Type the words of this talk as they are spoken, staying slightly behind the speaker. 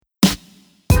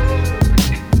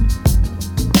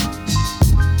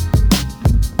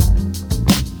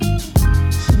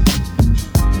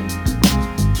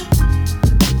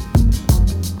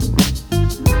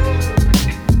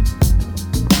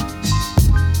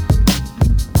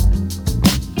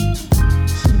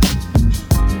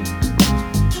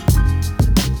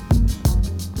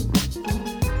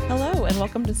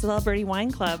Celebrity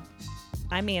Wine Club.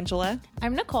 I'm Angela.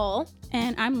 I'm Nicole.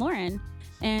 And I'm Lauren.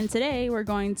 And today we're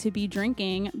going to be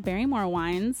drinking Barrymore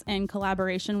wines in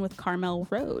collaboration with Carmel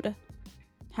Road.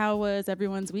 How was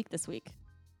everyone's week this week?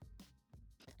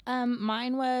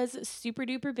 Mine was super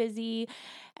duper busy.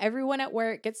 Everyone at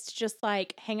work gets to just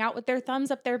like hang out with their thumbs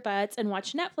up their butts and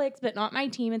watch Netflix, but not my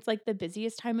team. It's like the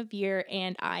busiest time of year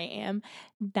and I am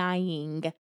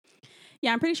dying.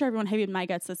 Yeah, I'm pretty sure everyone hated my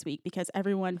guts this week because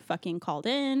everyone fucking called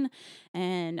in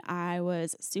and I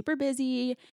was super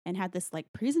busy and had this like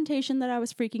presentation that I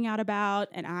was freaking out about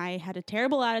and I had a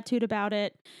terrible attitude about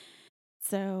it.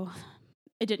 So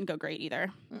it didn't go great either,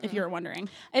 if you were wondering.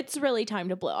 It's really time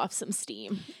to blow off some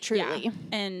steam, truly. Yeah,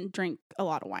 and drink a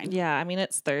lot of wine. Yeah, I mean,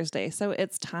 it's Thursday, so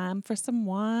it's time for some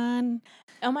wine.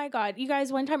 Oh my God. You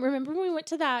guys, one time, remember when we went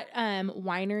to that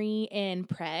winery in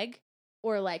Prague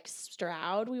or like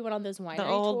Stroud? We went on those winery The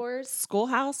old tours.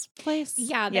 schoolhouse place?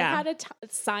 Yeah, they had a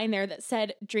sign there that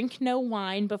said, drink no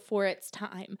wine before it's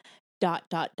time, ...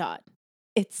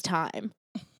 It's time.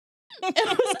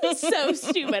 It was so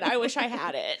stupid. I wish I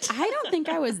had it. I don't think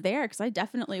I was there because I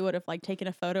definitely would have like taken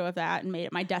a photo of that and made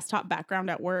it my desktop background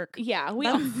at work. Yeah, we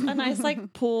That's a nice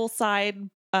like poolside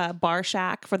bar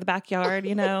shack for the backyard,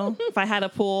 you know, if I had a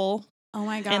pool Oh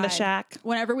my God. and a shack.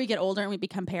 Whenever we get older and we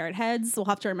become parrot heads, we'll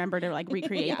have to remember to like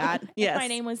recreate that. Yes. My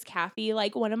name was Kathy.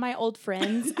 Like one of my old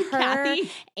friends, her Kathy.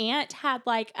 aunt had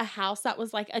like a house that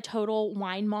was like a total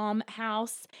wine mom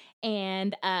house.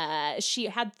 And she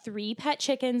had 3 pet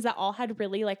chickens that all had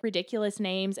really like ridiculous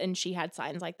names. And she had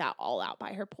signs like that all out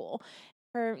by her pool.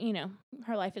 Her, you know,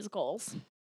 her life is goals.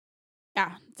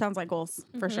 Yeah, sounds like goals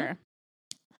for Mhm. sure.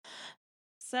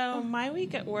 So my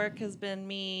week at work has been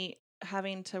me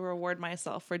having to reward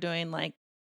myself for doing like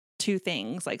 2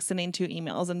 things, like sending 2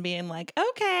 emails and being like,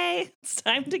 okay, it's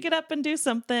time to get up and do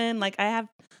something. Like I have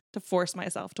to force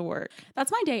myself to work.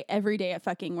 That's my day every day at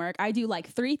fucking work. I do like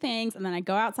 3 things and then I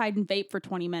go outside and vape for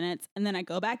 20 minutes and then I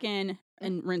go back in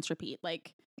and rinse repeat.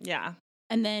 Like, Yeah.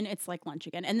 and then it's like lunch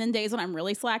again. And then days when I'm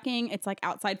really slacking, it's like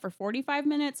outside for 45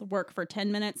 minutes, work for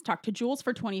 10 minutes, talk to Jules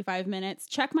for 25 minutes,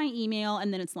 check my email,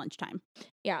 and then it's lunchtime.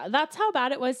 Yeah, that's how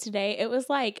bad it was today. It was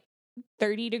like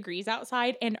 30 degrees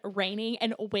outside and raining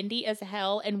and windy as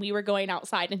hell. And we were going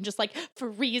outside and just like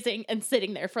freezing and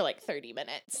sitting there for like 30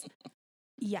 minutes.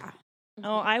 Yeah.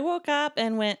 Oh, I woke up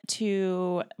and went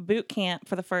to boot camp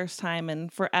for the first time in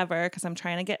forever because I'm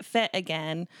trying to get fit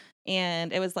again.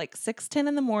 And it was like 6:10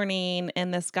 in the morning,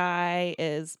 and this guy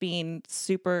is being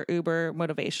super uber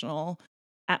motivational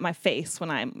at my face when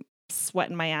I'm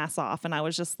sweating my ass off. And I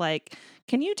was just like,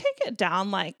 can you take it down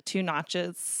like 2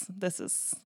 notches? This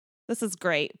is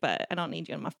great, but I don't need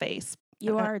you in my face.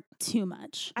 You are too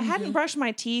much. I hadn't brushed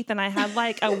my teeth and I had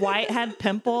like a whitehead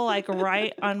pimple like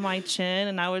right on my chin.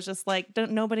 And I was just like,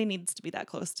 nobody needs to be that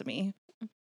close to me.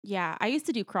 Yeah. I used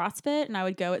to do CrossFit and I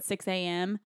would go at 6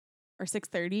 a.m. or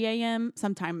 6:30 a.m.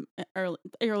 sometime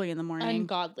early in the morning.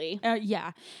 Ungodly.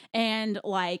 Yeah. And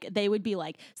like they would be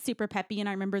like super peppy. And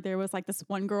I remember there was like this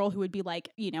one girl who would be like,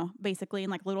 you know, basically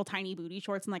in like little tiny booty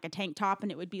shorts and like a tank top.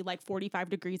 And it would be like 45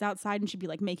 degrees outside. And she'd be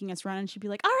like making us run. And she'd be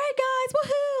like, all right, guys,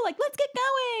 woohoo, like let's get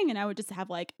going. And I would just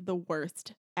have like the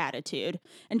worst attitude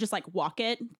and just like walk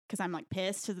it because I'm like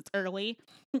pissed because it's early.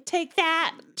 Take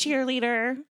that,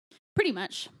 cheerleader. Pretty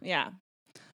much. Yeah.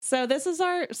 So this is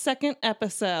our 2nd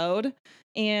episode,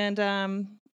 and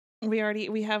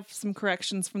we have some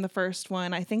corrections from the first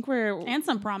one. I think And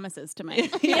some promises to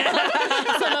make.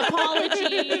 Some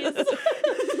apologies.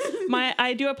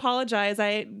 I do apologize.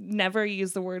 I never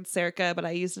used the word Serica, but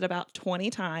I used it about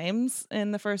 20 times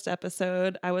in the first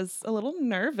episode. I was a little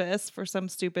nervous for some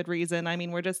stupid reason. I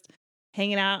mean, we're just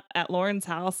hanging out at Lauren's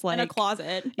house, like In a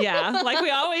closet. yeah, like we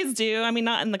always do. I mean,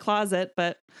 not in the closet,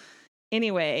 but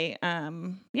anyway,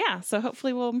 yeah, so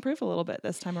hopefully we'll improve a little bit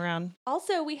this time around.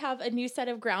 Also, we have a new set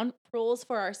of ground rules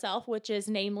for ourselves, which is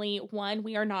namely 1,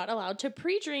 we are not allowed to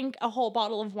pre-drink a whole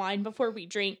bottle of wine before we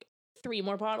drink 3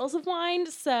 more bottles of wine.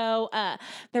 So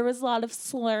there was a lot of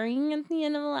slurring at the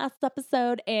end of the last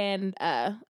episode. And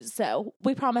so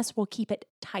we promise we'll keep it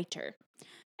tighter.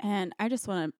 And I just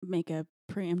want to make a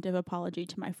preemptive apology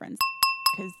to my friends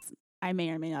because I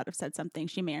may or may not have said something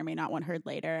she may or may not want heard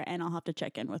later, and I'll have to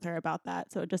check in with her about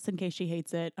that. So just in case she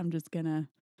hates it, I'm just going to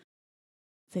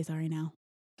say sorry now.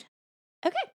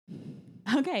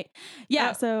 Okay.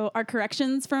 Yeah, so our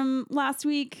corrections from last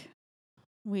week,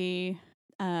 we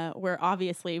were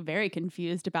obviously very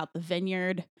confused about the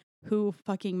vineyard. Who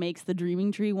fucking makes the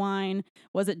Dreaming Tree wine?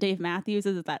 Was it Dave Matthews?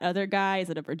 Is it that other guy? Is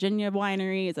it a Virginia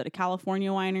winery? Is it a California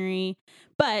winery?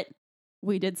 But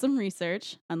we did some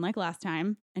research, unlike last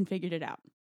time, and figured it out.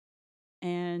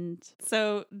 And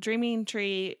So Dreaming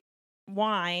Tree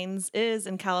Wines is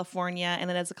in California, and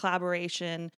it is a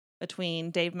collaboration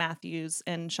between Dave Matthews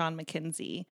and Sean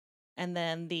McKenzie. And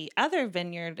then the other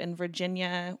vineyard in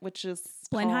Virginia, which is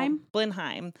Blenheim? called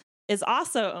Blenheim, is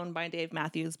also owned by Dave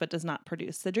Matthews, but does not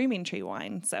produce the Dreaming Tree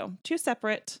wine. So 2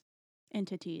 separate.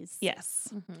 entities. Yes.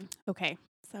 Mhm. Okay.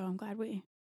 So I'm glad we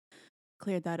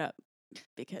cleared that up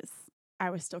because I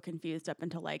was still confused up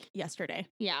until like yesterday.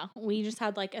 Yeah, we just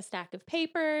had like a stack of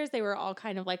papers. They were all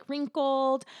kind of like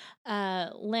wrinkled.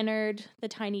 Leonard, the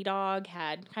tiny dog,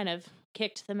 had kind of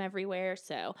kicked them everywhere.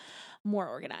 So more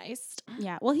organized,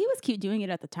 Yeah. Well, he was cute doing it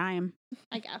at the time.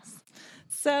 I guess.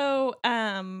 So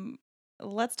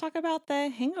let's talk about the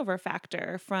hangover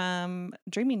factor from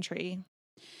Dreaming Tree.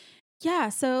 Yeah.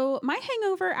 So my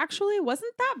hangover actually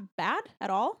wasn't that bad at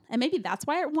all. And maybe that's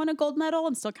why it won a gold medal.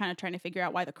 I'm still kind of trying to figure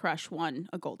out why the Crush won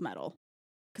a gold medal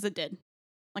because it did.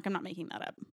 Like, I'm not making that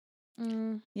up.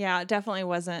 Yeah, it definitely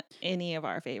wasn't any of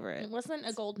our It favorites. wasn't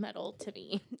a gold medal to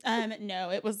me.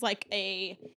 No, it was like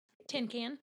a, Tin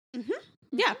can.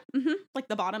 yeah, like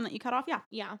the bottom that you cut off. Yeah.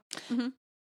 Yeah. Mhm.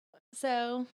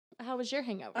 So, how was your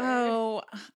hangover? Oh,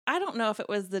 I don't know if it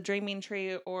was the Dreaming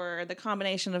Tree or the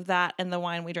combination of that and the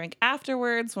wine we drank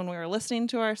afterwards when we were listening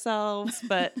to ourselves,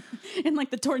 but And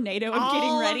like the tornado of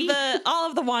getting ready. all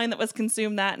of the wine that was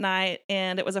consumed that night,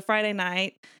 and it was a Friday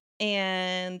night,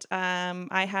 and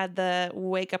I had the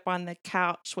wake up on the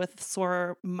couch with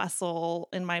sore muscle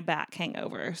in my back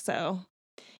hangover. So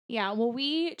Yeah, well,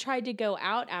 we tried to go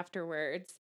out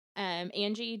afterwards.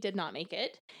 Angie did not make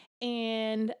it.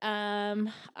 And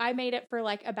I made it for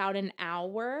like about an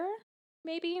hour,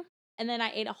 maybe. And then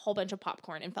I ate a whole bunch of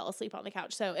popcorn and fell asleep on the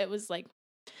couch. So it was like,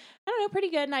 I don't know, pretty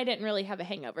good. And I didn't really have a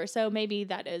hangover. So maybe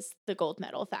that is the gold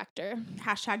medal factor.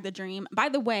 Hashtag the dream. By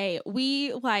the way,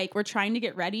 we like were trying to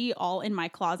get ready all in my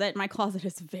closet. My closet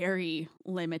is very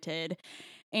limited.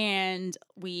 And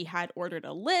we had ordered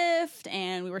a lift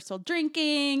and we were still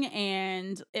drinking.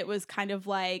 And it was kind of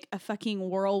like a fucking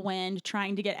whirlwind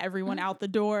trying to get everyone out the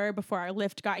door before our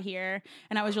lift got here.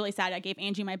 And I was really sad. I gave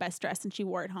Angie my best dress and she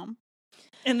wore it home.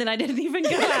 and then I didn't even go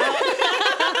out.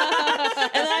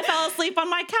 And then I fell asleep on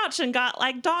my couch and got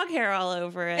like dog hair all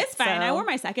over it. It's fine. I so wore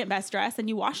my second best dress and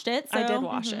you washed it. So. I did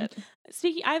wash Mhm. it.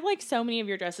 Speaking, I have like so many of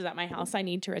your dresses at my house. I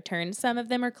need to return. Some of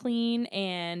them are clean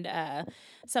and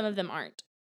some of them aren't.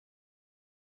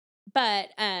 But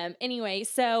anyway,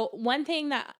 so one thing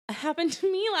that happened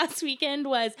to me last weekend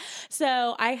was,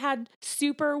 so I had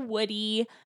super woody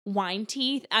wine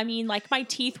teeth. I mean, like my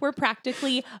teeth were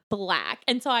practically black.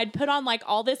 And so I'd put on like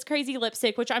all this crazy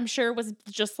lipstick, which I'm sure was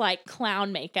just like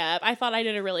clown makeup. I thought I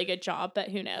did a really good job, but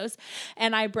who knows?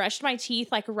 And I brushed my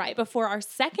teeth like right before our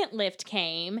second lift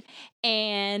came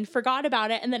and forgot about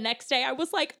it. And the next day I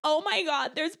was like, oh my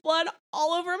God, there's blood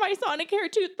all over my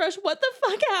Sonicare toothbrush. What the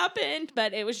fuck happened?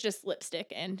 But it was just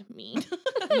lipstick and me.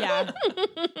 Yeah.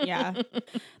 Yeah.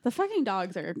 The fucking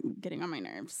dogs are getting on my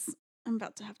nerves. I'm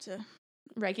about to have to.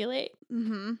 Regulate.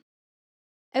 Mm-hmm.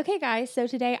 Okay, guys. So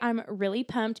today I'm really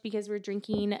pumped because we're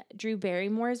drinking Drew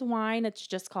Barrymore's wine. It's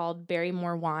just called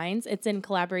Barrymore Wines. It's in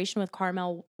collaboration with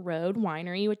Carmel Road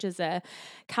Winery, which is a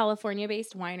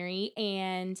California-based winery.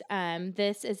 And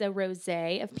this is a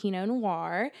rosé of Pinot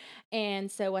Noir.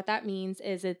 And so what that means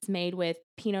is it's made with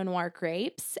Pinot Noir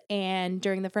grapes. And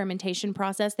during the fermentation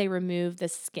process, they remove the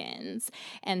skins.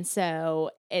 And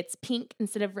so it's pink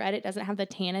instead of red. It doesn't have the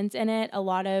tannins in it. A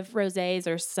lot of rosés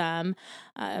or some,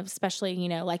 especially, you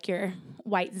know, like your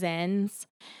white Zens.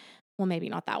 Well, maybe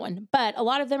not that one, but a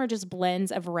lot of them are just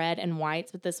blends of red and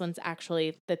whites, but this one's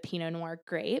actually the Pinot Noir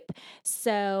grape.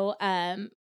 So,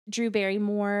 Drew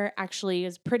Barrymore actually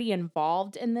is pretty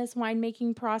involved in this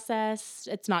winemaking process.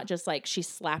 It's not just like she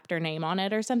slapped her name on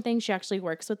it or something. She actually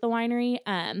works with the winery.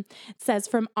 It says,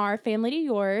 from our family to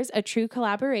yours, a true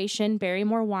collaboration,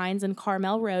 Barrymore Wines and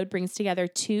Carmel Road brings together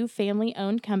 2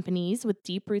 family-owned companies with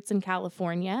deep roots in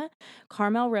California.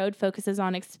 Carmel Road focuses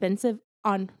on expressive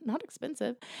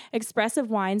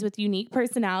wines with unique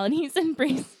personalities and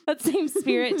brings that same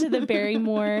spirit to the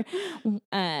Barrymore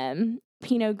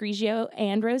Pinot Grigio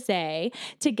and Rosé.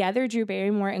 Together, Drew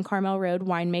Barrymore and Carmel Road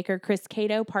winemaker Chris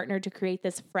Cato partnered to create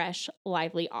this fresh,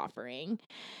 lively offering.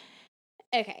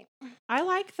 Okay. I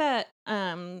like that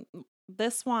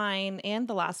this wine and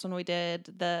the last one we did,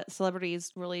 the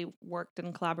celebrities really worked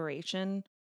in collaboration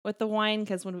with the wine,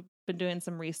 because when we've been doing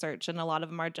some research and a lot of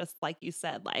them are just like you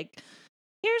said, like,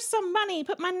 here's some money,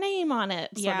 put my name on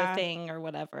it, sort Yeah. of thing or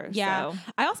whatever. Yeah. So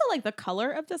I also like the color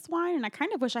of this wine, and I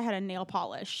kind of wish I had a nail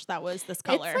polish that was this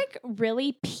color. It's like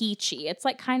really peachy. It's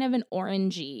like kind of an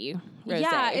orangey rosé,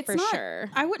 Yeah, it's for not- sure.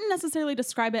 I wouldn't necessarily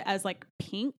describe it as like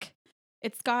pink.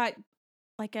 It's got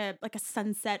like a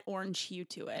sunset orange hue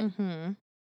to it. Mm-hmm.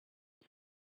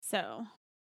 So,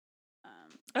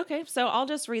 Okay, so I'll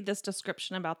just read this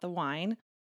description about the wine.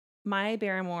 My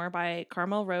Barrymore by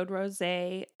Carmel Road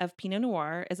Rosé of Pinot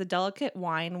Noir is a delicate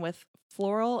wine with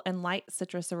floral and light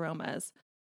citrus aromas.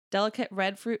 Delicate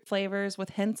red fruit flavors with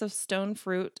hints of stone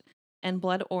fruit and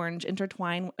blood orange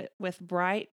intertwine with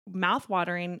bright,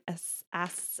 mouth-watering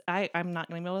I'm not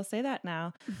going to be able to say that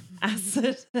now.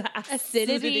 Acidity.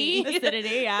 Acidity,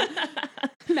 yeah.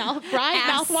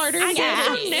 Mouth-watering. I get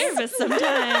so nervous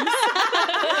sometimes.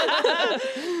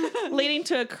 Leading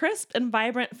to a crisp and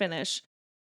vibrant finish.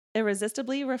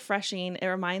 Irresistibly refreshing, it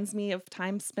reminds me of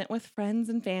time spent with friends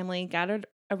and family gathered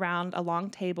around a long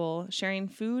table, sharing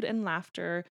food and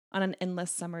laughter on an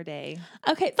endless summer day.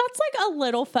 Okay, that's like a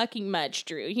little fucking much,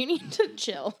 Drew. You need to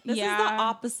chill. This is the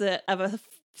opposite of a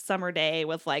summer day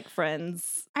with like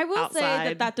friends. I will say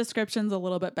outside. that description's a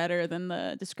little bit better than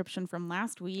the description from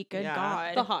last week. Good Yeah.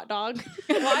 God. The hot dog.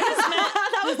 Well, I just meant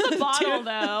that was the bottle, Dude.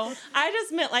 though. I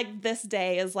just meant like this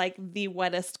day is like the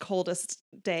wettest, coldest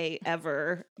day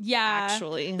ever. Yeah.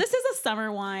 Actually, This is a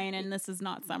summer wine, and this is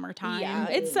not summertime. Yeah,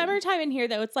 it's summertime in here,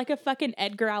 though. It's like a fucking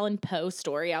Edgar Allan Poe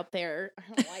story out there. I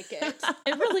don't like it.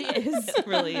 It really is. it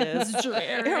really is. It's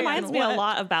dreary It reminds and me a wet.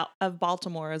 lot of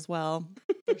Baltimore as well,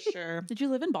 for sure. Did you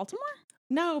live in Baltimore?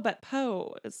 No, but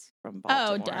Poe is from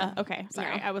Baltimore. Oh, duh. Okay,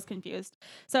 sorry. Yeah. I was confused.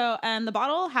 So, the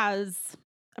bottle has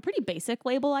a pretty basic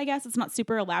label, I guess. It's not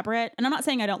super elaborate. And I'm not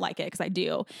saying I don't like it, because I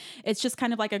do. It's just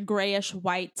kind of like a grayish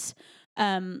white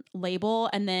label.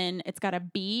 And then it's got a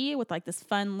bee with like this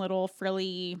fun little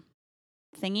frilly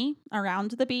thingy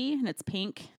around the bee. And it's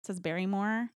pink. It says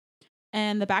Barrymore.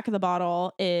 And the back of the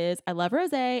bottle is, I love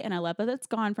rosé, and I love that it's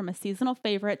gone from a seasonal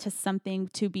favorite to something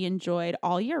to be enjoyed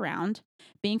all year round.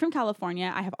 Being from California,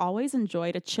 I have always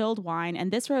enjoyed a chilled wine, and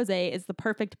this rosé is the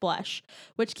perfect blush,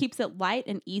 which keeps it light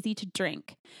and easy to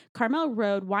drink. Carmel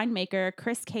Road winemaker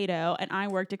Chris Cato and I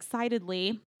worked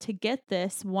excitedly to get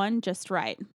this one just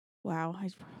right. Wow,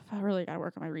 I really got to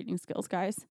work on my reading skills,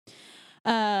 guys.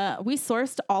 We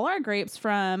sourced all our grapes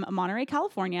from Monterey,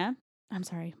 California. I'm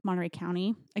sorry, Monterey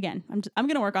County. Again, I'm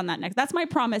going to work on that next. That's my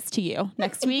promise to you.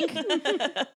 Next week,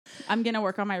 I'm going to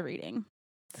work on my reading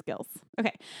skills.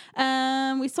 Okay.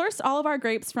 We sourced all of our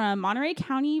grapes from Monterey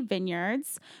County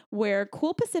vineyards, where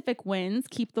cool Pacific winds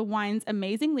keep the wines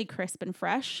amazingly crisp and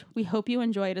fresh. We hope you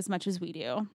enjoy it as much as we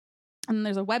do. And then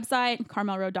there's a website,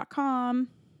 carmelroad.com.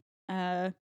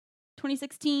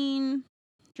 2016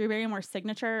 Drew Barrymore's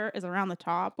signature is around the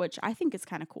top, which I think is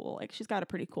kind of cool. Like, she's got a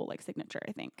pretty cool like signature,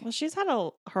 I think. Well, she's had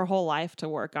her whole life to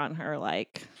work on her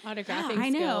like Autographing I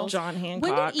know. skills. John Hancock.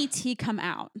 When did E.T. come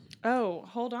out? Oh,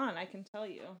 hold on, I can tell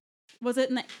you. Was it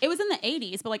it was in the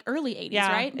 80s, but like early 80s, Yeah,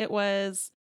 right? it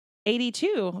was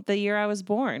 82, the year I was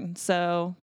born.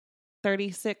 So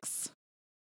 36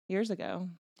 years ago,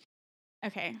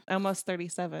 Okay. almost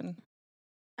 37.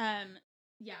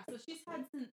 Yeah, so she's had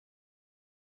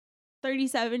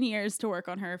 37 years to work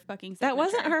on her fucking signature. That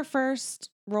wasn't her first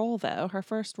role, though. Her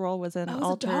first role was in Oh, it was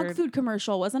Altered. a dog food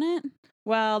commercial, wasn't it?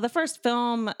 Well, the first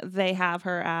film they have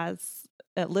her as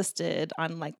listed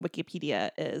on like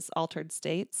Wikipedia is Altered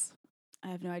States I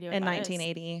have no idea what in that is.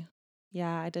 1980.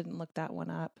 Yeah, I didn't look that one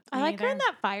up. I Me like her in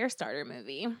neither. that Firestarter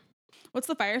movie. What's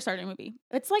the Firestarter movie?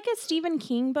 It's like a Stephen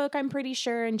King book, I'm pretty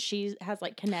sure, and she has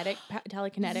like telekinetic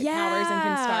powers and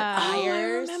can start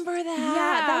fires. that.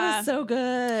 Yeah. that was so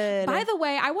good. By the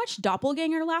way, I watched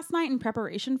Doppelganger last night in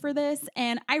preparation for this,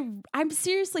 and I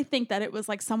seriously think that it was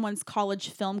like someone's college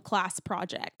film class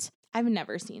project. I've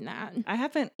never seen that. I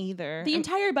haven't either. The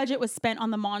entire budget was spent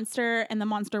on the monster, and the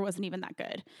monster wasn't even that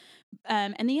good.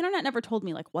 And the internet never told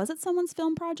me, like, was it someone's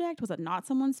film project? Was it not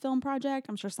someone's film project?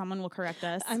 I'm sure someone will correct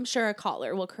us. I'm sure a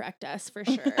caller will correct us for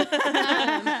sure.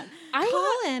 I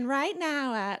Call in right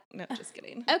now at no, just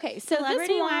kidding. Okay, so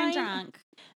Celebrity this wine wine, drunk.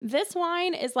 this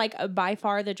wine is like by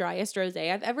far the driest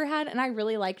rosé I've ever had, and I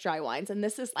really like dry wines, and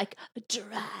this is like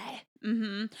dry.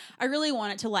 Mm-hmm. I really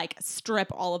want it to like strip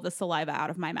all of the saliva out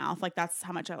of my mouth. Like, that's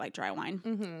how much I like dry wine.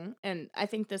 Mm-hmm. And I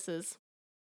think this is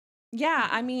Yeah,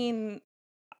 I mean,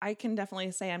 I can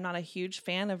definitely say I'm not a huge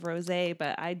fan of rosé,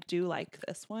 but I do like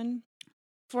this one.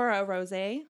 For a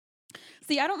rosé,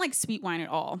 See, I don't like sweet wine at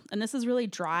all. And this is really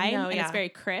dry No, and yeah. it's very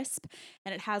crisp.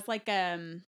 And it has like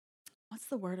what's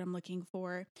the word I'm looking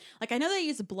for? Like, I know they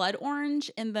use blood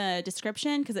orange in the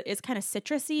description because it is kind of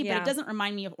citrusy, but Yeah. it doesn't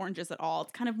remind me of oranges at all.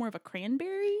 It's kind of more of a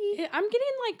cranberry. I'm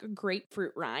getting like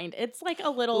grapefruit rind. It's like a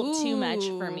little too much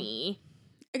for Ooh. me.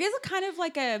 I guess it's kind of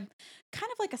like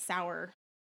a sour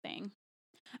thing.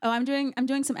 Oh, I'm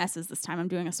doing some S's this time. I'm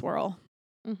doing a swirl.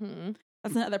 Mm-hmm.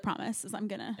 That's another promise is I'm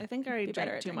going to. I think I already Be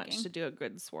better drank at too much drinking. to do a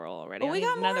good swirl already. Well, I we need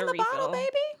got more in another the bottle, refill.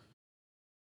 baby.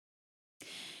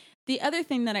 The other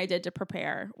thing that I did to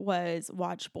prepare was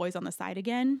watch Boys on the Side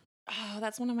again. Oh,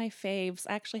 that's one of my faves.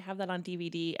 I actually have that on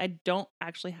DVD. I don't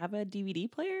actually have a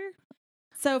DVD player.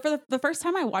 So for the first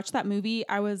time I watched that movie,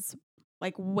 I was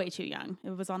like way too young.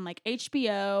 It was on like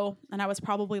HBO and I was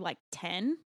probably like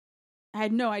 10. I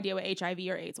had no idea what HIV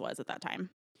or AIDS was at that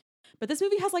time. But this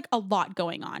movie has like a lot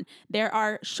going on. There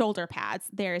are shoulder pads.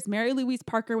 There's Mary Louise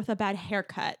Parker with a bad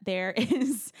haircut. There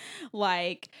is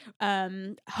like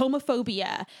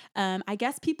homophobia. I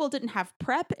guess people didn't have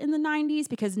PrEP in the 90s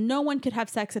because no one could have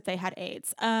sex if they had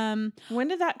AIDS. When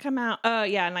did that come out? Oh,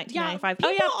 yeah, 1995.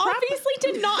 People obviously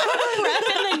did not have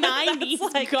PrEP in the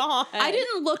 90s. Like, God. I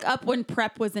didn't look up when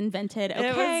PrEP was invented.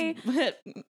 Okay. It was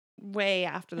way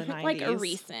after the 90s. Like a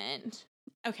recent.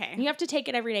 Okay. You have to take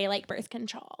it every day like birth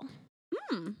control.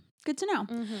 Good to know.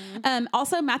 Mm-hmm.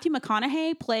 Also, Matthew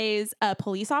McConaughey plays a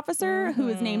police officer who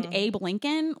is named Abe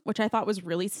Lincoln, which I thought was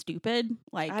really stupid.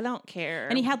 Like, I don't care.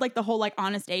 and he had like the whole like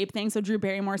Honest Abe thing. So Drew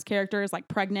Barrymore's character is like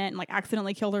pregnant and like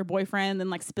accidentally killed her boyfriend,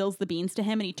 then like spills the beans to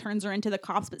him, and he turns her into the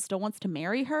cops, but still wants to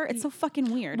marry her. It's so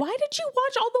fucking weird. Why did you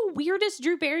watch all the weirdest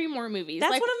Drew Barrymore movies? That's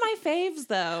like, one of my faves,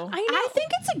 though. I know. I think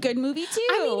it's a good movie too.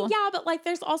 I mean, yeah, but like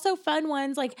there's also fun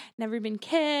ones like Never Been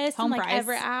Kissed, Home and, like Fries.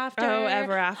 Ever After. Oh,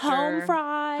 Ever After. Home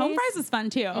Fries. Home Fries is fun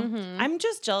too. Mhm. I'm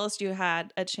just jealous you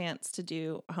had a chance to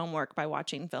do homework by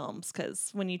watching films, because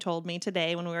when you told me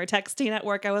today when we were texting at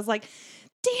work, I was like,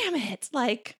 damn it.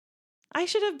 Like, I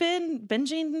should have been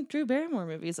binging Drew Barrymore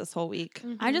movies this whole week.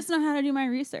 I just know how to do my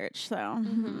research. So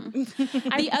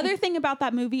Mhm. the other thing about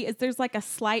that movie is there's like a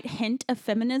slight hint of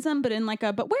feminism, but in like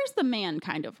a, but where's the man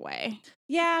kind of way.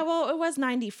 Yeah, well, it was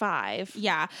 95.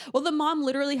 Yeah. Well, the mom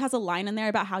literally has a line in there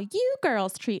about how you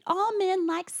girls treat all men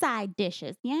like side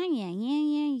dishes.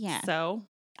 Yeah. So,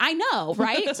 I know,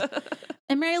 right?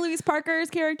 And Mary Louise Parker's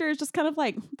character is just kind of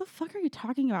like, what the fuck are you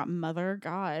talking about, mother?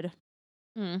 God.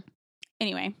 Mm.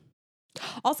 Anyway.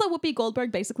 Also, Whoopi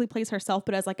Goldberg basically plays herself,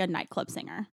 but as like a nightclub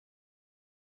singer.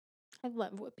 I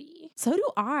love Whoopi. So do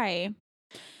I.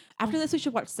 After this, we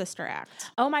should watch Sister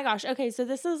Act. Oh my gosh. Okay, so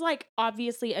this is like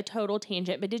obviously a total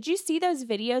tangent, but did you see those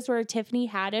videos where Tiffany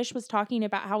Haddish was talking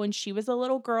about how when she was a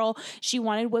little girl, she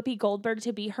wanted Whoopi Goldberg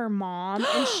to be her mom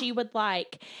and she would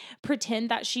like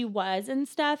pretend that she was and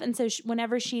stuff. And so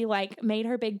whenever she like made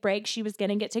her big break, she was going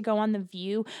to get to go on The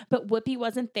View, but Whoopi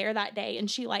wasn't there that day and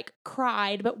she like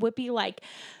cried, but Whoopi like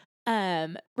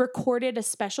recorded a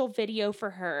special video for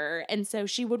her, and so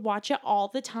she would watch it all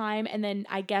the time. And then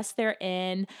I guess they're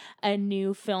in a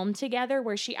new film together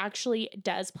where she actually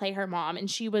does play her mom, and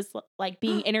she was like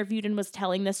being interviewed and was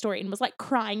telling the story and was like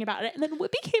crying about it, and then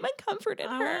Whoopi came and comforted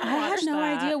her. I had watch no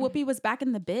that. idea Whoopi was back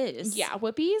in the biz. Yeah,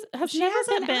 Whoopi's she never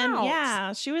hasn't been. out.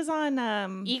 Yeah, she was on.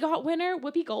 EGOT winner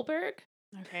Whoopi Goldberg.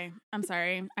 Okay. I'm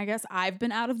sorry. I guess I've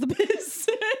been out of the biz.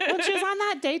 Well, she was on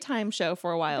that daytime show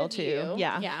for a while The too. View.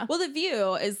 Yeah. Yeah. Well, The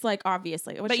View is like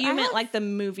obviously, which But you I meant have- like the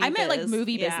movie. I meant like biz.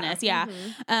 movie Yeah. business. Yeah.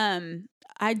 Mhm.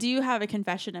 I do have a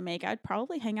confession to make. I'd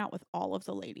probably hang out with all of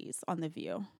the ladies on The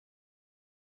View.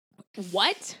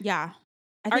 What? Yeah.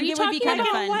 I Are think you it would be talking kind of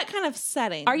Like, fun. in what kind of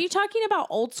setting? Are you talking about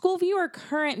old school View or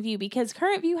current View? Because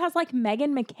current View has like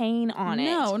Meghan McCain on it.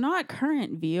 No, not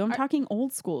current View. I'm Are- talking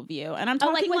old school View. And I'm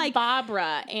Oh, talking like with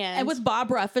Barbara and with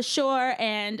Barbara for sure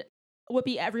and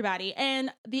Whoopi everybody.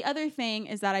 And the other thing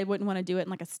is that I wouldn't want to do it in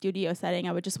like a studio setting.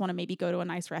 I would just want to maybe go to a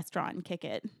nice restaurant and kick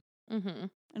it Mm-hmm.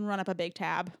 and run up a big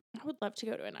tab. I would love to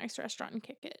go to a nice restaurant and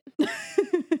kick it.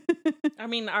 I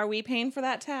mean, are we paying for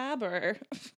that tab, or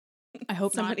I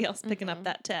hope somebody not. else picking Mhm. up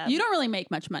that tab? You don't really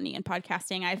make much money in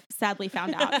podcasting. I've sadly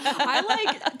found out. I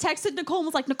like texted Nicole and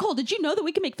was like, Nicole, did you know that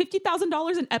we can make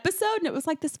 $50,000 an episode? And it was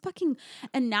like this fucking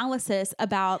analysis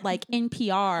about like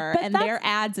NPR But and their that's-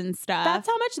 ads and stuff. That's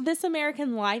how much This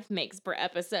American Life makes per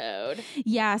episode.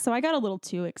 Yeah, so I got a little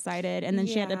too excited, and then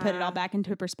she had to put it Yeah. all back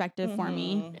into perspective for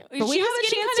me. Mhm. But we She have was a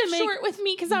getting chance kind to of make- short with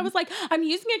me because I was like, I'm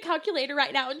using a calculator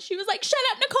right now, and she was like, "Shut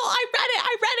up, Nicole!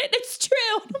 I read it. It's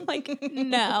true." I'm like,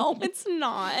 "No, it's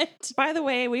not." By the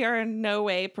way, we are in no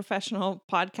way professional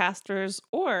podcasters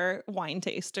or wine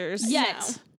tasters.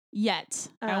 Yet.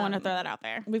 I want to Um, throw that out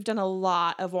there. We've done a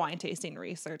lot of wine tasting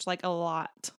research, like a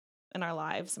lot in our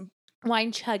lives.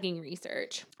 Wine chugging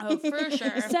research. Oh, for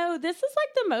sure. So this is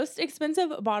like the most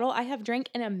expensive bottle I have drank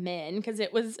in a min because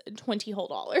it was $20 whole.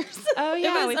 Oh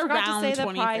yeah, was we forgot to around say the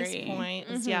price 23. point.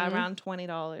 It's, yeah, Mhm. around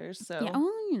 $20. So Yeah,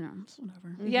 well, you know, it's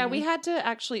whatever. yeah, we Mhm. had to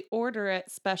actually order it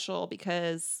special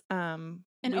because In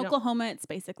we don't- Oklahoma, it's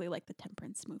basically like the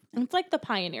temperance movement. It's like the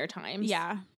pioneer times.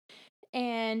 Yeah.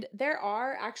 And there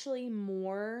are actually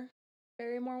more.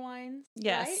 Barrymore wines.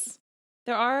 Yes. Right?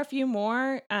 There are a few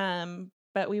more,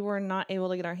 but we were not able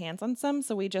to get our hands on some,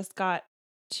 so we just got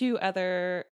 2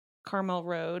 other Carmel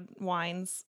Road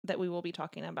wines that we will be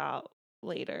talking about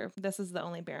later. This is the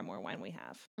only Barrymore wine we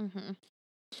have. Mm-hmm.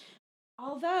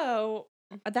 Although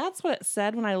that's what it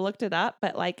said when I looked it up,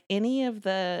 but like any of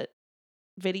the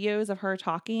videos of her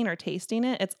talking or tasting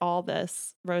it, it's all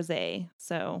this rosé.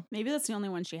 So Maybe that's the only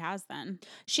one she has then.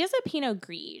 She has a Pinot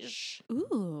Grigio.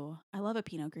 Ooh, I love a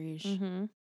Pinot Grigio. Mm-hmm.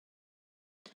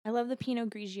 I love the Pinot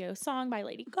Grigio song by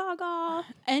Lady Gaga.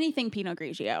 Anything Pinot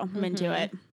Grigio, I'm into Mhm.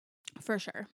 it for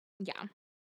sure. Yeah.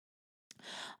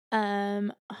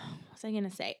 What was I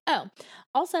gonna say? Oh,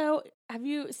 also, have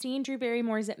you seen Drew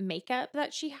Barrymore's makeup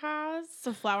that she has?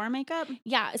 So flower makeup.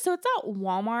 Yeah, so it's at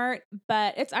Walmart,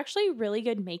 but it's actually really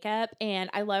good makeup. And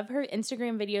I love her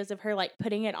Instagram videos of her like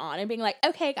putting it on and being like,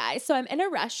 okay, guys, so I'm in a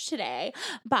rush today,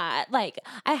 but like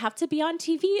I have to be on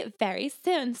TV very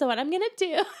soon. So what I'm gonna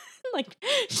do, like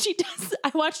she does,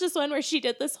 I watched this one where she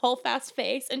did this whole fast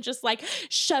face and just like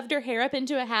shoved her hair up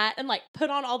into a hat and like put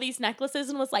on all these necklaces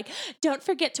and was like, don't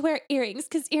forget to wear earrings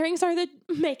because earrings are the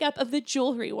makeup of the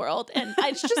jewelry world. And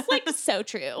it's just like so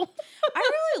true.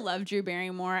 I really love Drew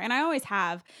Barrymore, and I always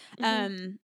have.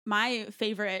 Mhm. My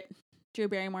favorite Drew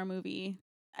Barrymore movie,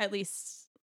 at least,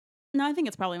 no, I think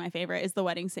it's probably my favorite, is The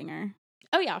Wedding Singer.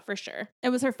 Oh yeah, for sure. It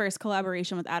was her first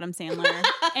collaboration with Adam Sandler,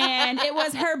 and it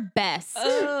was her best.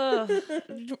 Ugh.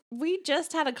 We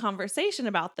just had a conversation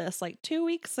about this like 2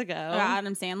 weeks ago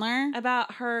Adam Sandler.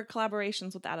 about her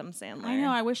collaborations with Adam Sandler. I know.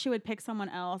 I wish she would pick someone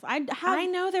else. I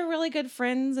know they're really good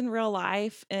friends in real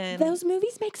life, and Those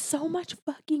movies make so much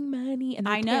fucking money, and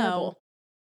they're I know. terrible.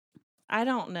 I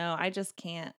don't know. I just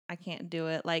can't. I can't do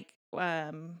it. Like,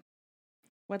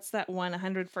 what's that one?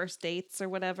 100 First Dates or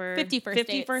whatever. 50 First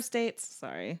 50 Dates. First Dates.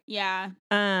 Sorry. Yeah,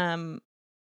 Yeah.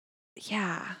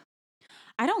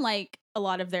 I don't like a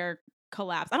lot of their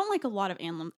collabs. I don't like a lot of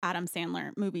Adam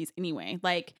Sandler movies anyway.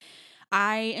 Like,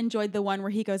 I enjoyed the one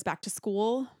where he goes back to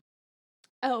school.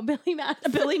 Oh, Billy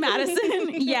Madison. Billy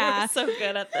Madison. Yeah. We're so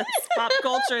good at this pop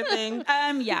culture thing.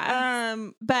 Yeah.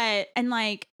 But and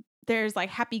like there's like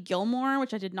Happy Gilmore,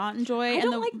 which I did not enjoy. I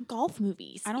and don't like golf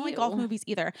movies. I don't like golf Ew. movies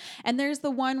either. And there's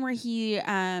the one where he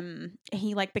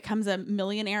like becomes a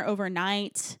millionaire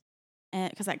overnight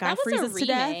because that guy That was freezes a to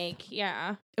death. remake.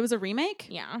 Yeah. It was a remake.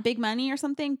 Yeah. Big Money or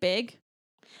something. Big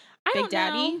I Big don't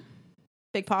Daddy. know.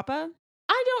 Big Papa.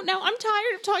 I don't know. I'm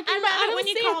tired of talking I about love Adam it when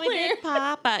you call me Sandler. Big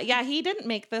Papa. Yeah, he didn't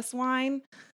make this wine,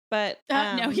 but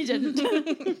No, he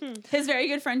didn't. His very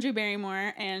good friend Drew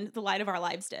Barrymore and The Light of Our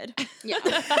Lives did. Yeah.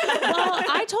 Well,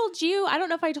 I told you, I don't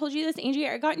know if I told you this, Angie,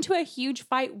 I got into a huge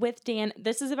fight with Dan.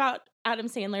 This is about Adam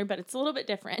Sandler, but it's a little bit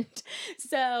different.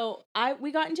 So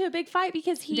we got into a big fight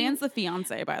because Dan's the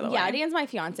fiance, by the way. Yeah, Dan's my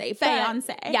fiance.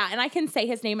 Fiance. Yeah, and I can say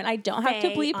his name and I don't have to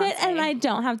bleep it and I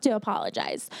don't have to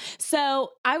apologize.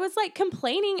 So I was like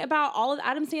complaining about all of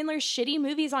Adam Sandler's shitty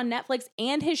movies on Netflix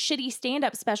and his shitty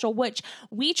stand-up special, which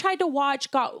we tried to watch,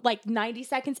 got like 90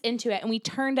 seconds into it and we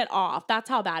turned it off. That's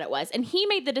how bad it was. And he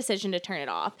made the decision to turn it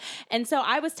off. And so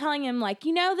I was telling him like,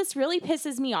 this really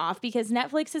pisses me off because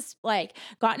Netflix has like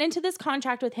gotten into this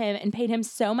contract with him and paid him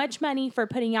so much money for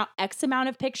putting out X amount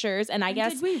of pictures. And I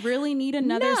guess did we really need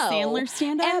another No. Sandler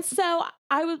stand-up? And so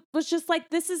I was just like,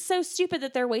 this is so stupid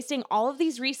that they're wasting all of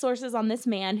these resources on this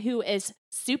man who is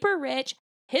super rich.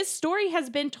 His story has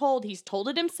been told. He's told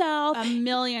it himself. A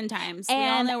million times. We all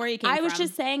And know where he came from. I was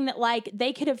just saying that like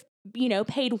they could have,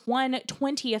 paid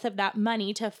 1/20th of that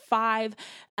money to 5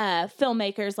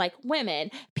 filmmakers, like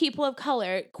women, people of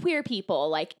color, queer people,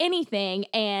 like anything.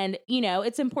 And,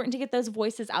 it's important to get those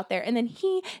voices out there. And then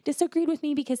he disagreed with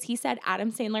me because he said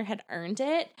Adam Sandler had earned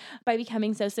it by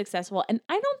becoming so successful. And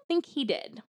I don't think he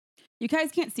did. You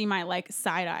guys can't see my like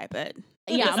side eye, but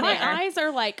Yeah, it's my there. eyes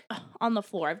are like on the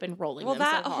floor. I've been rolling well, them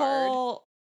that so hard. whole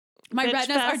My Bitch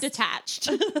retinas are Fest. detached.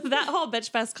 that whole Bitch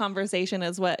Fest conversation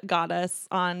is what got us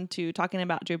on to talking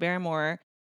about Drew Barrymore.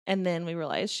 And then we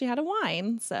realized she had a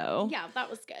wine. So Yeah,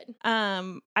 that was good.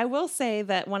 I will say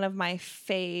that one of my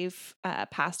fave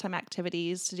pastime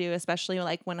activities to do, especially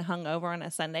like when hungover on a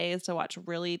Sunday, is to watch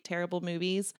really terrible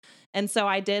movies. And so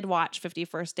I did watch 50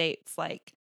 First Dates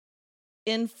like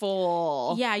in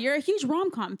full. Yeah, you're a huge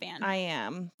rom-com fan. I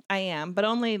am, but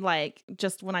only like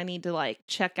just when I need to like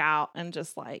check out and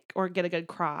just like, or get a good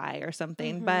cry or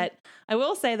something. Mhm. But I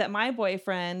will say that my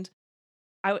boyfriend,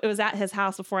 it was at his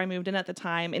house before I moved in at the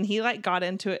time, and he like got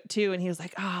into it too. And he was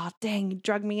like, "Oh, dang, you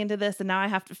drugged me into this, and now I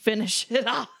have to finish it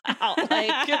all out.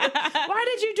 Like, why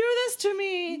did you do this to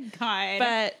me?" God.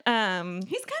 But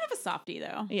He's kind of a softie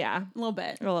though. yeah, A little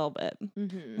bit. a little bit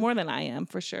Mm-hmm. more than I am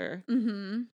for sure.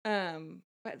 Mm-hmm.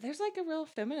 But there's like a real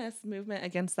feminist movement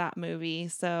against that movie,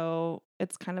 so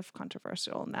it's kind of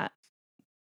controversial in that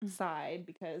side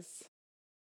because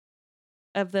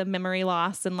of the memory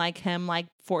loss and like him like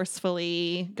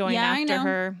forcefully going Yeah, I after know.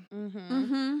 her.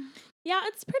 Mm-hmm. Yeah,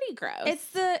 it's pretty gross.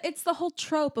 It's the whole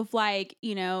trope of like,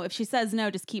 you know, if she says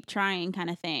no, just keep trying kind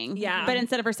of thing. Yeah. But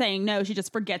instead of her saying no, she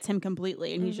just forgets him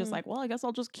completely. And he's just like, well, I guess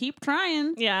I'll just keep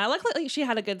trying. Yeah, luckily she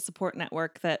had a good support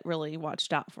network that really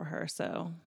watched out for her,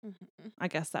 so I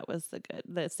guess that was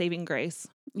the saving grace.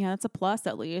 Yeah, that's a plus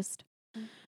at least.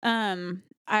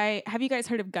 Have you guys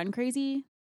heard of Gun Crazy?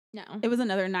 no. It was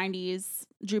another 90s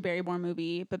Drew Barrymore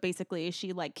movie, but basically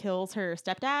she like kills her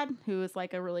stepdad, who is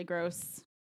like a really gross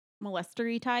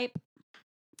molestery type.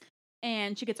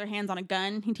 And she gets her hands on a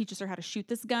gun. He teaches her how to shoot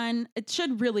this gun. It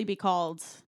should really be called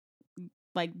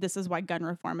like, this is why gun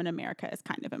reform in America is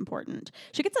kind of important.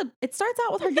 It starts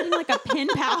out with her getting like a pen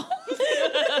pal.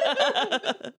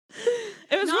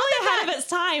 It was Not really that- ahead of its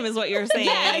time, is what you're saying.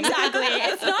 Yeah, exactly.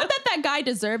 It's not that guy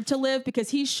deserved to live because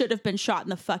he should have been shot in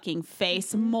the fucking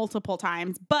face multiple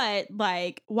times. But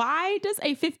like, why does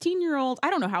a 15-year-old, I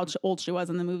don't know how old she was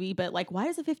in the movie, but like, why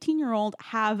does a 15-year-old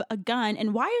have a gun?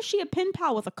 And why is she a pen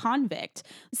pal with a convict?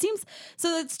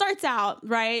 So it starts out,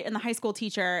 right? And the high school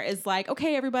teacher is like,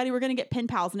 okay, everybody, we're going to get pen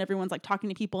pals. And everyone's like talking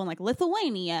to people in like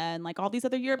Lithuania and like all these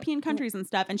other European countries and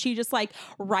stuff. And she just like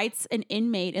writes an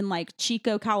inmate in like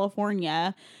Chico,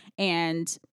 California.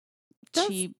 And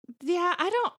we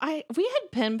had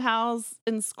pen pals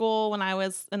in school when I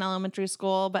was in elementary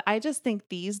school, but I just think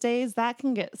these days that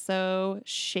can get so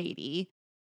shady.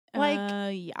 Like,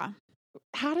 yeah.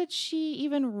 how did she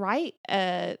even write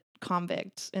a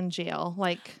convict in jail?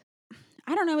 Like,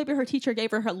 I don't know, maybe her teacher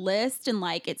gave her list and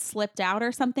like it slipped out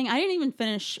or something. I didn't even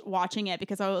finish watching it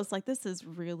because I was like, this is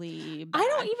really bad. I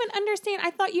don't even understand. I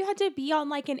thought you had to be on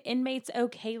like an inmate's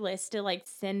okay list to like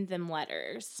send them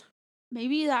letters.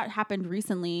 Maybe that happened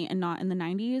recently and not in the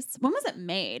 90s. When was it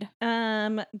made?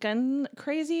 Gun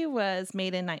Crazy was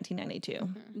made in 1992.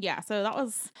 Yeah, so that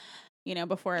was,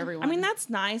 before everyone. I mean, that's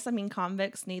nice. I mean,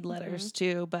 convicts need letters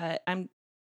too, but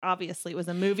obviously it was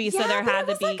a movie, so there had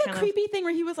to be like a creepy thing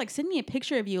where he was like, send me a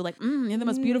picture of you, like, you're the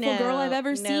most beautiful girl I've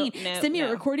ever seen. Send me a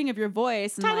recording of your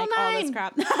voice and Title like all this IX.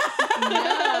 crap. No.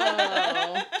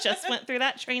 Just went through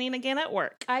that training again at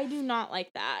work. I do not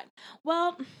like that.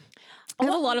 Well,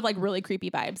 There's a lot of like really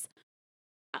creepy vibes.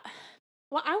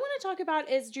 what I want to talk about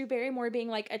is Drew Barrymore being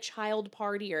like a child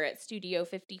partier at Studio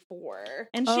 54.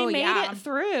 And she Oh, made yeah. it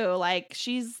through. Like,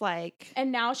 she's like,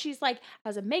 And now she's like,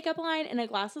 has a makeup line and a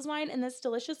glasses line and this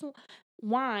delicious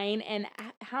wine. And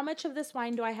how much of this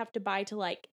wine do I have to buy to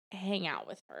like hang out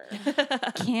with her?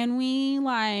 Can we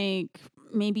like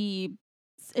maybe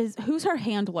who's her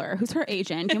handler? Who's her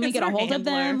agent? Can we Who's get a her hold of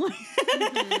them?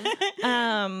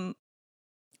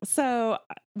 So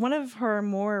one of her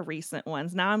more recent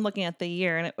ones, now I'm looking at the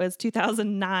year and it was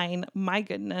 2009. My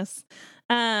goodness.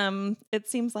 It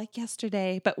seems like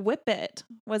yesterday, but Whip It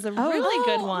was a really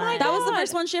good one. my That was the God.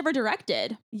 first one she ever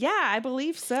directed. Yeah, I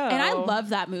believe so. And I love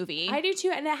that movie. I do too.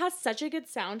 And it has such a good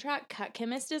soundtrack. Cut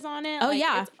Chemist is on it. Oh, Like,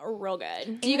 yeah. It's real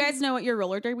good. Do you guys know what your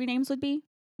roller derby names would be?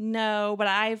 No, but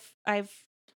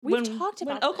We've talked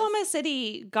about when Oklahoma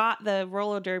City got the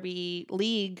roller derby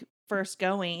league first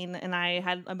going, and I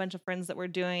had a bunch of friends that were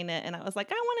doing it, and I was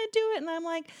like, I want to do it, and I'm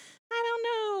like, I don't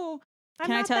know.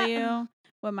 Can I tell you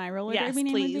what my roller Yes, derby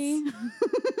name please. would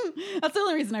be? That's the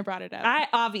only reason I brought it up. I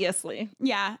obviously.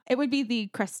 Yeah, it would be the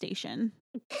crustacean.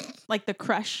 Like the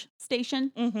crush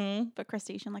station, Mm-hmm. but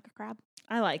crustacean like a crab.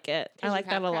 I like it. I you like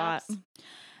that have a lot. crabs.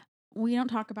 We don't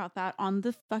talk about that on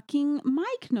the fucking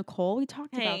mic, Nicole. We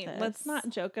talked Hey, about this. let's not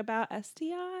joke about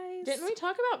STIs. Didn't we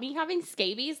talk about me having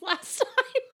scabies last time?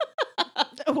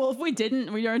 Well, if we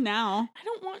didn't, we are now. I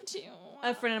don't want to.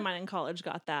 A friend of mine in college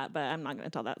got that, but I'm not going to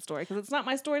tell that story because it's not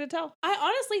my story to tell. I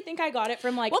honestly think I got it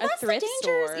from like Well, a that's the thrift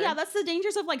dangers. store. Yeah, that's the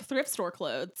dangers of like thrift store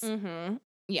clothes. Mm-hmm.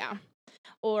 Yeah.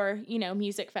 Or,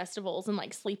 music festivals and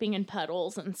like sleeping in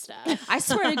puddles and stuff. I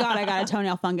swear to God, I got a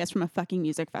toenail fungus from a fucking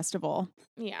music festival.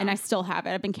 Yeah. And I still have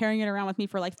it. I've been carrying it around with me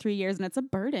for like 3 years and it's a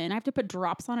burden. I have to put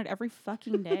drops on it every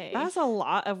fucking day. That's a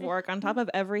lot of work on top of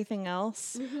everything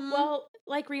else. Well,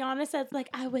 like Rihanna said, like,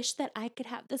 I wish that I could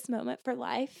have this moment for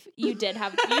life. You do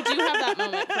have that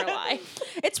moment for life.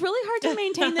 It's really hard to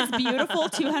maintain this beautiful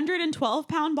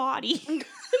 212-pound body.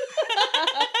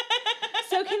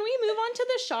 So can we move on to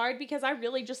the shard? Because I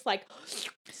really just like,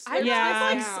 I've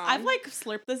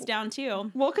slurped this down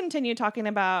too. We'll continue talking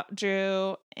about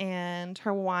Drew and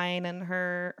her wine and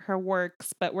her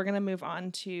works, but we're going to move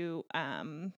on to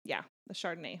the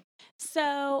Chardonnay.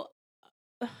 So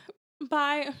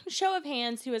by show of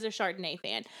hands, who is a Chardonnay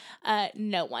fan?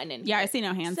 No one in Yeah, here. I see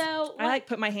no hands. So I like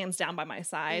put my hands down by my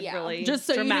side, Yeah. really, just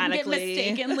so you didn't get dramatically.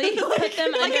 mistakenly Put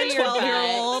them like under a your butt.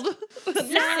 12-year-old.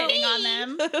 sitting on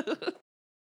them.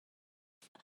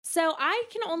 So I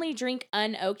can only drink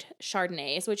unoaked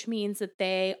Chardonnays, which means that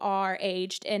they are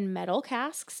aged in metal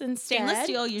casks instead. Stainless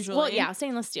steel usually. Well, yeah,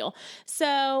 stainless steel.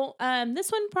 So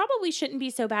this one probably shouldn't be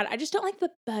so bad. I just don't like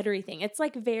the buttery thing. It's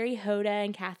like very Hoda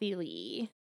and Kathy Lee.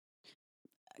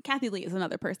 Kathy Lee is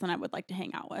another person I would like to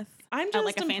hang out with. I'm At, just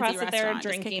like, a fancy impressed that they're restaurant,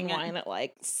 just drinking kicking it. wine at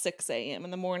like 6 a.m.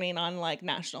 in the morning on like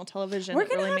national television. We're It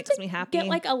gonna really have makes to me happy. Get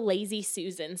like a Lazy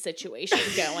Susan situation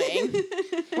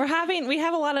going. we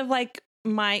have a lot of like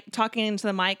talking into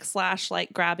the mic /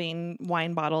 like grabbing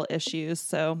wine bottle issues.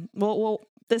 So we'll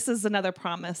this is another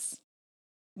promise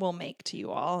we'll make to you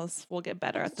all. Is we'll get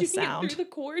better at the Doing it sound. through the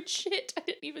cord shit. I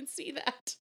didn't even see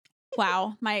that.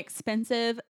 Wow, my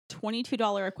expensive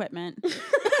 $22 equipment.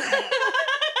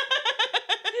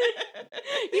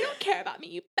 You don't care about me,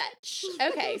 you bitch.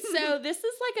 Okay, so this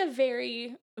is like a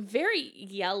very, very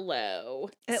yellow.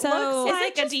 It So- looks Is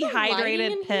like it a just the lighting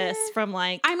dehydrated in piss here? from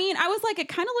like I mean, I was like, it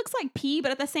kind of looks like pee,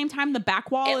 but at the same time, the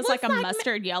back wall It is like a looks like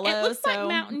mustard yellow. It looks so like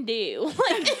Mountain Dew.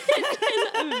 Like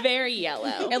it's very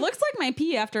yellow. It looks like my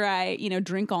pee after I,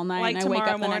 drink all night Like and I wake up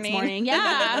the tomorrow next morning. morning.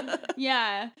 Yeah,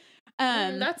 yeah.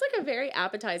 That's like a very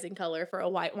appetizing color for a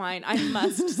white wine, I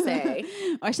must say.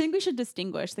 I think we should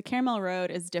distinguish. The Caramel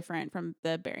Road is different from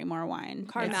the Barrymore wine.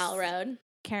 Carmel Road.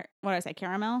 What did I say?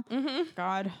 Caramel? Mm-hmm.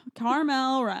 God.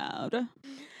 Carmel Road.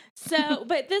 So,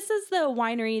 but this is the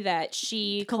winery that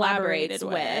she collaborates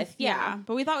with. Yeah.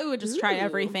 But we thought we would just try Ooh.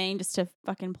 everything just to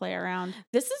fucking play around.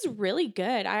 This is really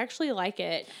good. I actually like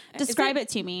it. Describe it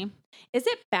to me. Is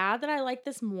it bad that I like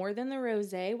this more than the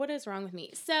rosé? What is wrong with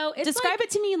me? So it's Describe it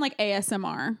to me in like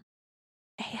ASMR.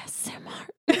 ASMR.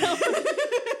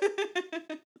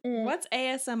 what's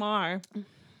ASMR?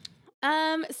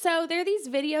 So there are these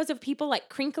videos of people like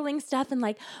crinkling stuff and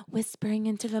like whispering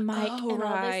into the mic Oh, and all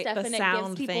this right, stuff, the and it gives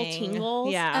sound people thing.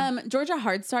 tingles. Yeah. Georgia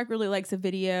Hardstark really likes a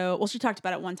video. Well, she talked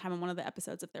about it one time on one of the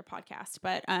episodes of their podcast,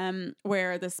 but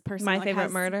where this person My like, Favorite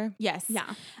has- Murder. Yes.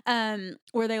 Yeah.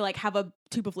 Where they like have a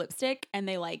tube of lipstick and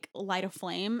they like light a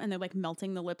flame and they're like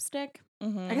melting the lipstick.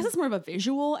 Mhm. I guess it's more of a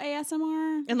visual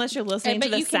ASMR. Unless you're listening but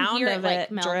to the you can sound hear it, of like,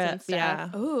 it melt and drip. stuff. Yeah.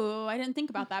 Oh, I didn't think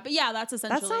about that. But yeah, that's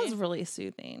essentially. That sounds really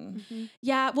soothing.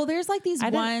 Yeah, well, there's like these I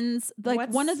didn't- ones, like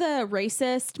one what's- of the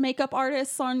racist makeup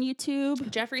artists on YouTube.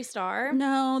 Jeffree Star.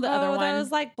 No, the other one. those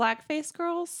like blackface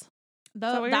girls. The-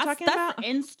 that what you're talking that's about?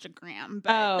 Instagram.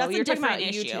 But Oh, that's a you're talking about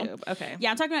different issue. YouTube. Okay. Yeah,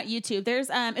 I'm talking about YouTube. There's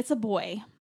it's a boy.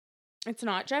 It's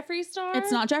not Jeffree Star.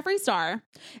 It's not Jeffree Star.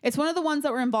 It's one of the ones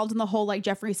that were involved in the whole like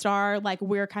Jeffree Star, like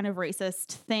we're kind of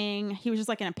racist thing. He was just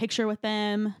like in a picture with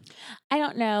them. I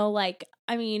don't know. Like,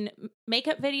 I mean,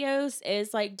 makeup videos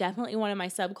is like definitely one of my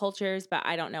subcultures, but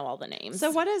I don't know all the names. So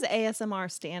what does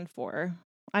ASMR stand for?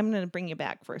 I'm going to bring you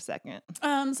back for a second.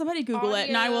 Somebody Google it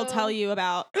and I will Audio. tell you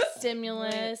about.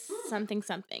 Stimulus, something.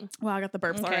 Wow, I got the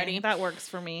burps already. That works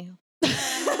for me.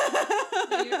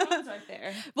 Right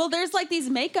there. Well, there's like these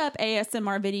makeup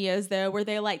ASMR videos though, where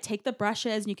they like take the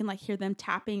brushes and you can like hear them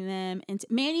tapping them. And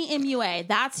Manny MUA,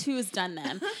 that's who's done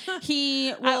them.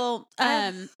 He will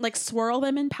like swirl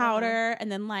them in powder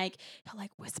and then like he'll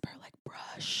like whisper like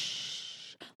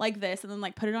brush like this and then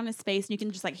like put it on his face and you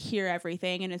can just like hear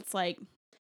everything and it's like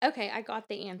Okay, I got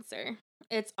the answer.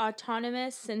 It's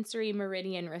autonomous sensory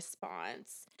meridian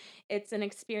response. It's an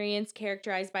experience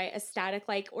characterized by a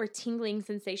static-like or tingling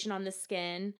sensation on the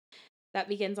skin that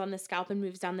begins on the scalp and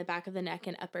moves down the back of the neck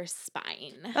and upper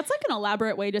spine. that's like an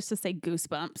elaborate way just to say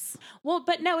goosebumps. Well,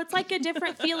 but no, it's like a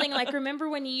different feeling. Like, remember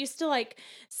when you used to like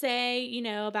say, you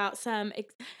know, about some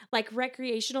like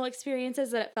recreational experiences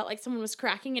that it felt like someone was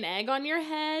cracking an egg on your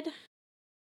head?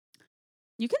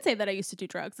 You can say that I used to do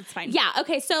drugs. It's fine. Yeah.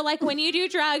 Okay. So like when you do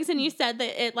drugs and you said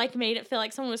that it like made it feel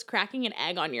like someone was cracking an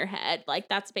egg on your head, like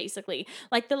that's basically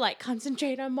like the like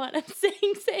concentrate on what I'm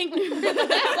saying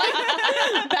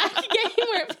like, back game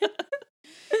where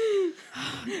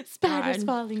spiders God.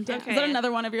 falling down. Okay. Is that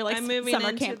another one of your like I'm moving summer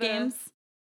into camp the- games?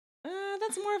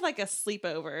 That's more of like a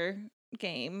sleepover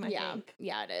game, I Yeah. think.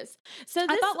 Yeah, it is. So I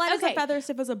this, thought Light as okay. a Feather,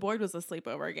 Stiff as a Board was a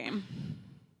sleepover game.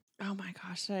 Oh my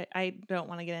gosh, I don't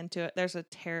want to get into it. There's a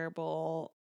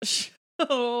terrible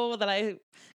show that I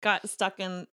got stuck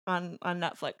in on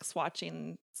Netflix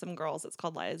watching some girls. It's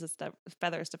called Light as a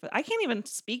Feather. I can't even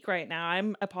speak right now.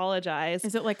 I'm apologize.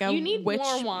 Is it like a You need witch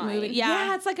more wine. movie?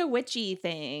 Yeah, it's like a witchy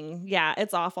thing. Yeah,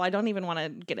 it's awful. I don't even want to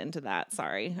get into that.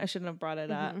 Sorry. I shouldn't have brought it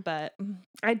up, but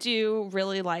I do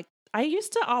really like I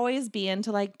used to always be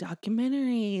into like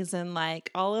documentaries and like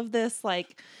all of this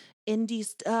like indie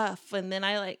stuff. And then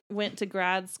I like went to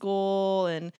grad school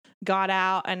and got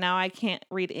out, and now I can't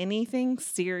read anything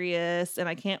serious and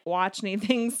I can't watch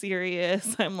anything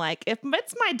serious. I'm like, if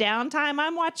it's my downtime,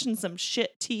 I'm watching some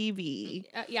shit TV.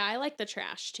 Yeah, I like the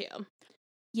trash too.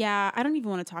 Yeah, I don't even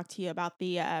want to talk to you about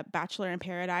the Bachelor in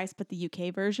Paradise, but the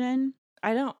UK version.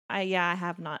 I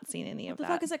have not seen any of What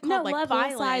the that. fuck is it No, called? Like Love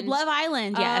Poolside- Island. Love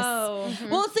Island, yes. Oh. Mhm.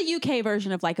 Well, it's the UK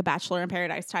version of like a Bachelor in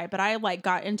Paradise type, but I like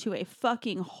got into a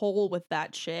fucking hole with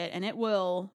that shit, and it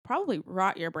will probably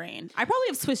rot your brain. I probably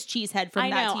have Swiss cheese head from I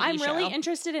that know. TV I'm show. really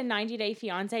interested in 90 Day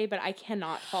Fiance, but I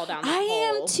cannot fall down that I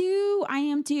hole. am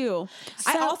too.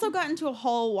 I So- also got into a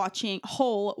hole watching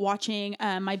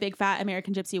My Big Fat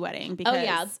American Gypsy Wedding because Oh,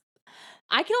 yeah.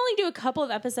 I can only do a couple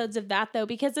of episodes of that though,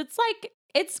 because it's like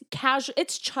it's casual.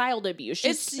 It's child abuse.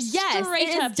 Just straight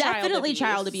it up is definitely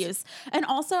child abuse. And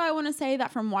also, I want to say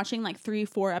that from watching like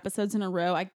 3-4 episodes in a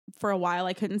row, for a while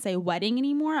I couldn't say wedding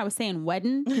anymore. I was saying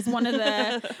wedding because one of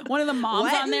the moms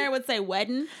on Wedding? there would say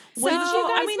wedding. So, Did you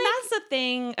guys I mean, make- that's the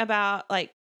thing about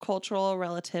like cultural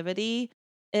relativity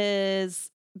is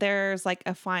there's like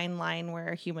a fine line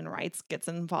where human rights gets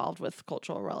involved with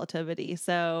cultural relativity.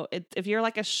 So if you're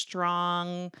like a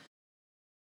strong,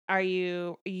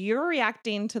 you're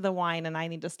reacting to the wine and I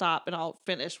need to stop and I'll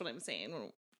finish what I'm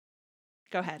saying.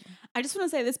 Go ahead. I just want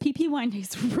to say this PP wine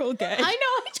tastes real good. I know.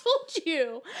 I told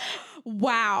you.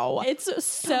 Wow. It's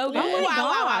so Oh good. my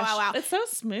wow. It's so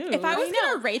smooth. If I was I going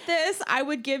know. to rate this, I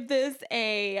would give this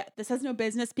this has no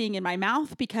business being in my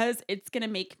mouth because it's going to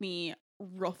make me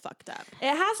real fucked up.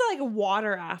 it has like a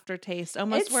water aftertaste,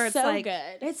 almost where it's so like good.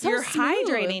 It's so you're smooth.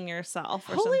 hydrating yourself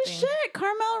or Holy something. shit,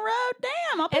 Carmel Road.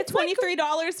 Damn, I'll pay It's like-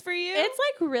 $23 for you. It's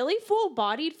like really full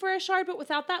bodied for a Chard, but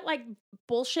without that like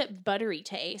bullshit buttery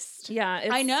taste. Yeah,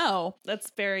 I know. That's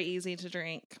very easy to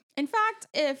drink. In fact,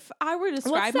 if I were to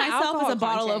describe the myself as alcohol a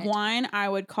bottle of content? wine, I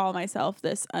would call myself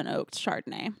this unoaked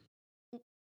Chardonnay.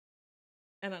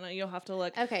 I don't know. You'll have to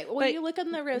look. Okay, well, But- you look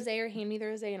on the rosé or hand me the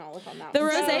rosé and I'll look on that The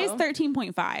one. rosé is So-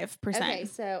 13.5%. Okay,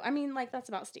 so I mean, like that's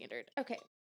about standard. Okay,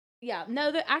 yeah,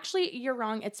 no, actually you're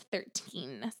wrong. It's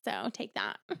 13. So take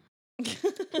that.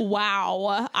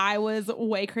 Wow, I was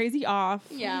way crazy off.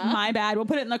 Yeah. My bad. We'll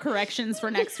put it in the corrections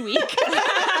for next week.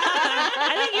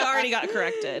 I think you already got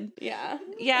corrected. Yeah,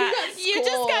 Yeah, You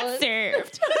just got Scold.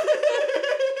 served.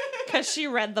 because she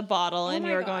read the bottle and Oh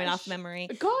you my were going off gosh. memory.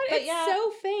 God, But it's yeah.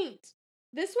 so faint.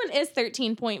 This one is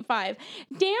 13.5.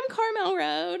 Damn Carmel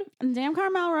Road. Damn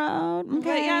Carmel Road. Okay.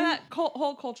 But yeah, that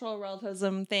whole cultural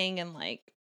relativism thing and like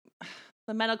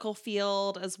the medical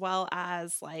field as well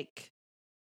as like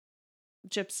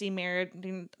gypsy marriage,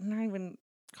 not even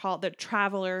call it the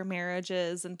traveler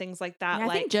marriages and things like that. Yeah, I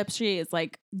like think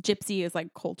gypsy is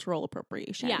like cultural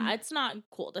appropriation. Yeah, it's not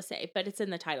cool to say, but it's in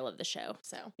the title of the show.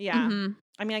 So yeah. Mhm.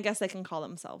 I mean, I guess they can call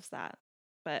themselves that,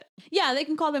 but Yeah, they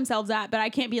can call themselves that, but I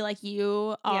can't be like, you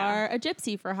Yeah. are a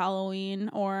gypsy for Halloween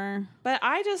or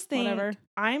I just think whatever.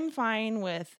 I'm fine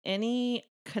with any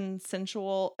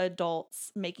consensual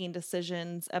adults making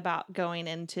decisions about going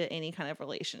into any kind of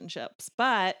relationships.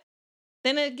 But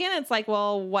then again, it's like,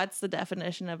 well, what's the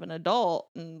definition of an adult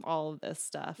and all of this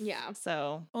stuff? Yeah.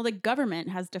 So Well, the government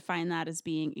has defined that as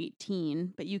being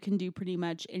 18, but you can do pretty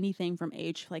much anything from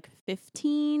age like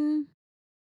 15.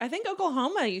 I think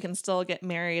Oklahoma, you can still get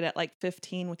married at like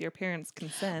 15 with your parents'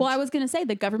 consent. Well, I was going to say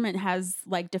the government has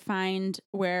like defined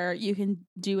where you can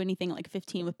do anything like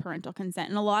 15 with parental consent.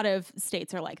 And a lot of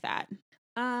states are like that.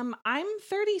 I'm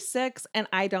 36 and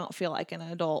I don't feel like an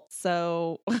adult.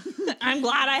 So I'm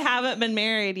glad I haven't been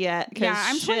married yet. 'cause Yeah,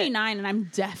 I'm shit. 29 and I'm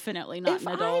definitely not If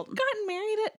an adult. I'd gotten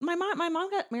married at my mom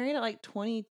got married at like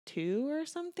 22 or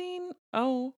something.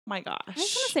 Oh my gosh. I was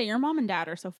going to say your mom and dad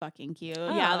are so fucking cute.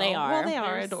 Yeah, they Oh, are. Well, they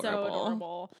are They're so adorable.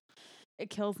 adorable. It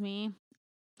kills me.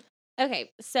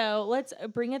 Okay, so let's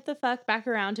bring it the fuck back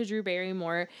around to Drew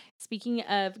Barrymore. Speaking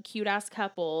of cute ass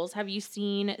couples, have you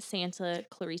seen Santa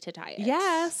Clarita Diet?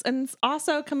 Yes, and it's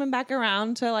also coming back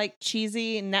around to like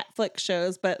cheesy Netflix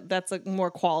shows, but that's a more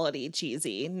quality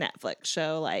cheesy Netflix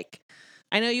show. Like,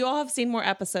 I know you all have seen more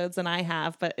episodes than I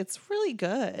have, but it's really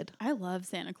good. I love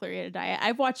Santa Clarita Diet.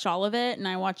 I've watched all of it and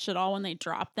I watched it all when they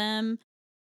dropped them.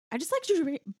 I just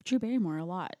like Drew Barrymore a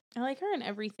lot. I like her in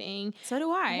everything. So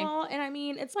do I. Well, and I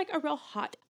mean, it's like a real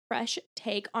hot, fresh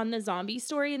take on the zombie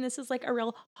story. And this is like a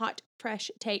real hot,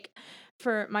 fresh take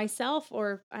for myself,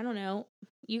 or I don't know,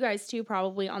 you guys too,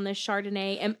 probably on this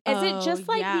Chardonnay. And is it just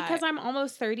Oh, like yeah. because I'm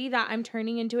almost 30 that I'm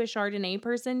turning into a Chardonnay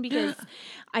person? Because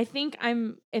I think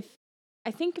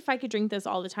if I could drink this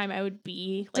all the time, I would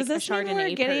be like Does this a mean Chardonnay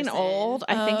we're getting person. old?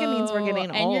 I think it means we're getting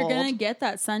and old. you're gonna get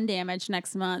that sun damage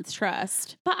next month.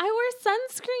 Trust. But I wear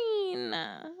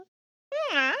sunscreen.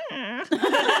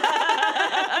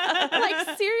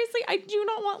 Like, seriously, I do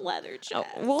not want leather chest.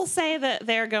 We'll say that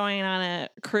they're going on a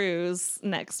cruise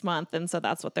next month, and so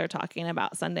that's what they're talking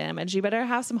about, Sun Damage. You better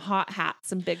have some hot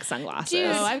hats and big sunglasses. Dude,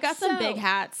 I've got some So- big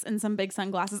hats and some big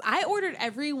sunglasses. I ordered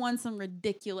everyone some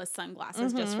ridiculous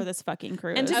sunglasses just for this fucking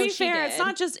cruise. And to Oh, be she fair, it's did.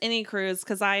 not just any cruise,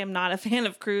 because I am not a fan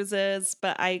of cruises,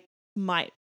 but I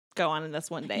might go on this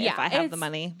one day if I have the it's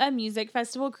money. a music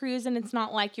festival cruise, and it's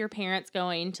not like your parents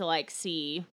going to like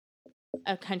see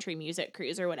a country music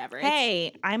cruise or whatever. It's-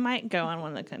 Hey, I might go on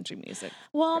one of the country music.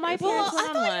 well, my parents went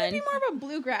on one. more of a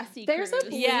bluegrassy There's a cruise.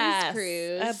 blues Yes,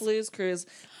 cruise. a blues cruise.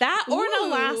 That or an Ooh,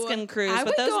 Alaskan cruise. I but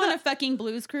would those go are on the a fucking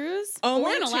blues cruise only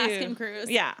or an two. Alaskan cruise.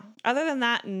 Yeah. Other than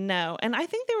that, no. And I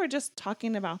think they were just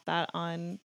talking about that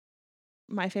on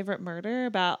My Favorite Murder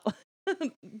about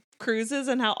cruises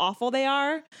and how awful they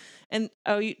are. And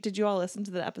did you all listen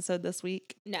to the episode this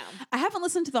week? No. I haven't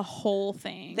listened to the whole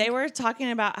thing. They were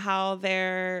talking about how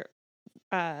their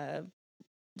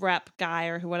rep guy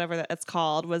or whatever that it's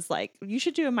called was like, you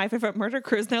should do a My Favorite Murder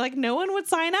cruise. And they're like, no one would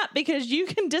sign up because you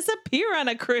can disappear on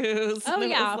a cruise. Oh And it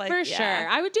yeah, was like, for yeah. sure.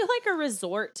 I would do like a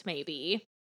resort maybe.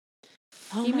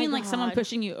 Oh you my mean like someone God.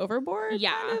 pushing you overboard?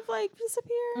 Yeah. Kind of like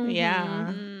disappear?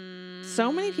 Yeah. Mm.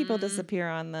 So many people disappear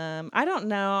on them. I don't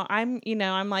know.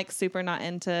 I'm like super not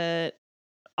into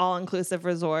all inclusive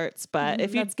resorts, but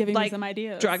if you That's giving me like some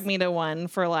ideas. drug me to one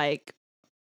for like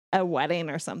a wedding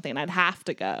or something, I'd have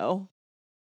to go.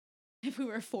 If we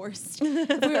were forced.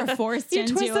 If we were forced You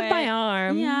into twisted it. my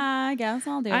arm. Yeah, I guess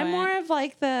I'll do it. I'm more of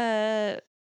like the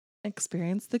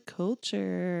experience the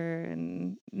culture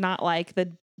and not like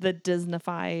the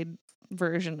Disneyfied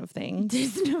version of things.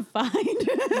 Disneyfied.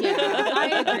 Yeah,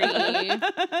 I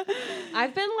agree.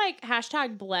 I've been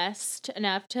like #blessed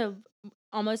enough to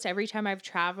almost every time I've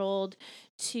traveled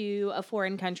to a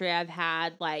foreign country, I've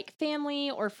had like family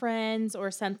or friends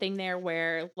or something there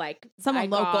where like Someone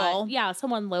local.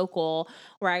 someone local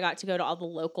where I got to go to all the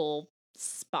local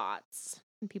spots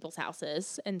and people's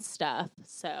houses and stuff.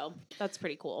 So that's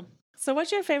pretty cool. So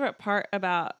what's your favorite part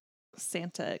about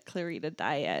Santa Clarita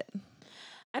Diet?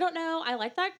 I don't know. I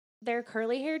like that their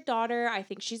curly haired daughter. I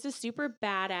think she's a super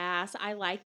badass. I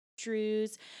like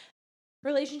Drew's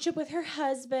relationship with her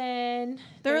husband. The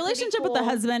They're pretty relationship with the cool.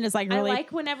 husband is like I really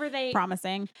like whenever they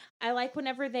promising. I like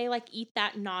whenever they like eat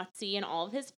that Nazi and all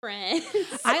of his friends.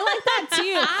 I like that too.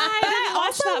 I But didn't watch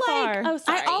also that like, far. Oh,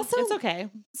 sorry. I also It's okay.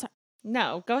 Sorry.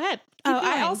 No, go ahead. Oh, Keep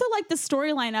I going. also like the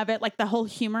storyline of it, like the whole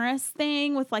humorous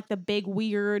thing with like the big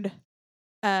weird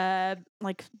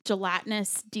like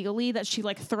gelatinous dealie that she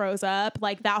like throws up.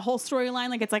 Like that whole storyline,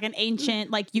 like it's like an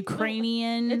ancient like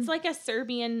Ukrainian. It's like a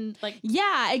Serbian like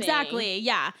yeah, exactly.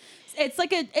 Yeah.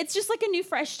 It's just like a new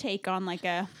fresh take on like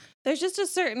a There's just a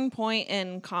certain point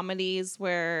in comedies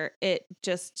where it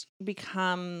just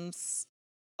becomes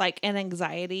like an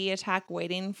anxiety attack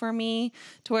waiting for me,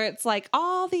 to where it's like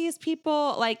all these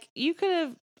people, like you could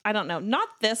have, I don't know, not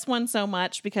this one so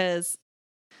much because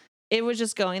it was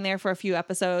just going there for a few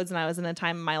episodes and I was in a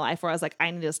time in my life where I was like,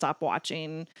 I need to stop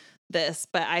watching this.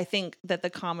 But I think that the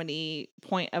comedy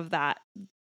point of that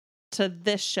to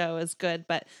this show is good.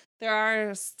 But there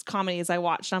are comedies I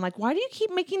watched and I'm like, why do you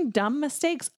keep making dumb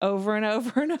mistakes over and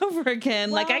over and over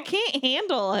again? Like, I Well, can't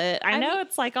handle it. I know mean,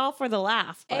 it's like all for the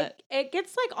laugh, but it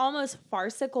gets like almost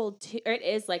farcical or it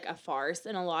is like a farce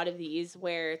in a lot of these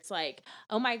where it's like,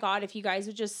 oh my God, if you guys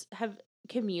would just have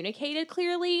communicated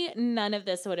clearly, none of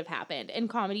this would have happened in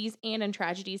comedies and in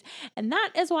tragedies. And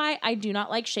that is why I do not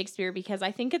like Shakespeare, because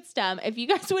I think it's dumb. If you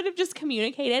guys would have just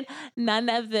communicated, none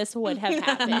of this would have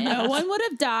happened. no one would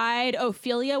have died.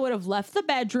 Ophelia would have left the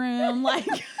bedroom. Like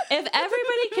if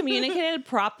everybody communicated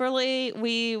properly,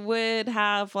 we would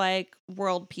have like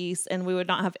world peace and we would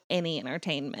not have any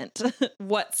entertainment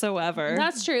whatsoever.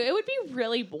 That's true. It would be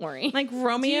really boring. Like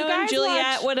Romeo and guys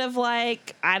Juliet watch- would have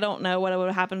like, I don't know what would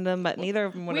have happened to them, but neither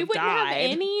of them would we have wouldn't died.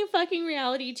 have any fucking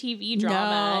reality TV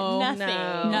drama. No, Nothing.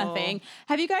 no. nothing.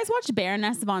 Have you guys watched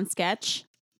Baroness von Sketch?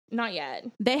 Not yet.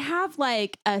 They have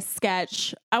like a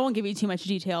sketch. I won't give you too much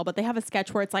detail, but they have a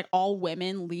sketch where it's like all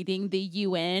women leading the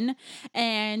UN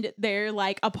and they're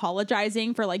like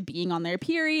apologizing for like being on their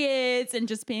periods and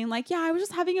just being like, yeah, I was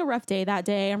just having a rough day that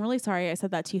day. I'm really sorry I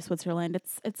said that to you, Switzerland.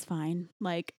 It's fine.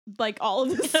 Like all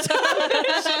of this stuff.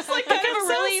 It's just like kind of a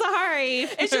really sorry.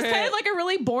 it's just kind of like a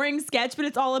really boring sketch, but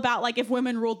it's all about like if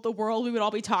women ruled the world, we would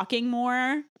all be talking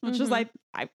more, which is like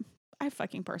I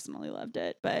fucking personally loved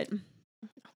it, but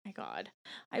my God.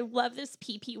 I love this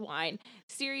PP wine.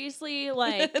 Seriously,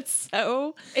 like It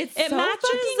so matches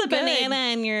fucking the good. banana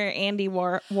in your Andy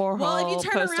Warhol Well, if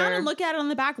you turn poster. around and look at it on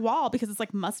the back wall, because it's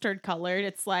like mustard colored,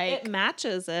 it's like it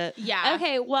matches it. yeah.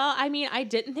 okay, well, I mean, I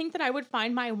didn't think that I would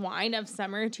find my wine of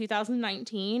summer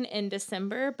 2019 in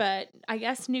December, but I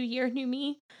guess new year, new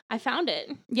me. I found it.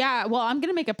 Yeah, well, I'm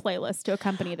gonna make a playlist to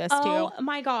accompany this Oh too.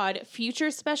 my God. Future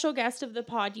special guest of the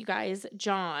pod, you guys,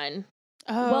 John.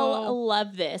 Oh, Will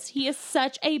love this. He is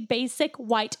such a basic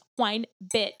white wine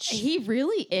bitch. he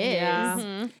really is. Yeah.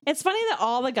 Mhm. It's funny that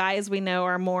all the guys we know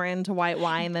are more into white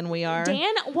wine than we are.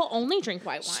 Dan will only drink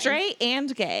white wine. Straight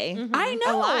and gay. Mhm. I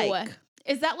know. Alike.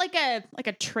 Is that like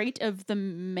a trait of the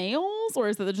males, or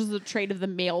is it just a trait of the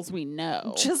males we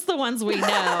know? Just the ones we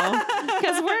know.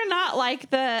 Because we're not like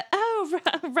the,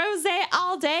 rose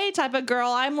all day type of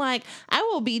girl. I'm like, I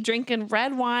will be drinking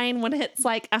red wine when it's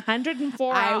like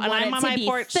 104 I out and want I'm it on to my be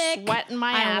porch thick. sweating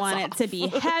my ass I want off. it to be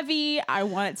heavy. I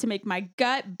want it to make my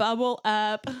gut bubble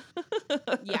up.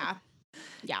 Yeah.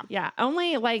 Yeah. Yeah,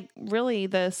 only like really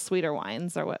the sweeter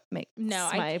wines are what makes No,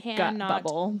 my I gut cannot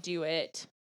bubble. do it.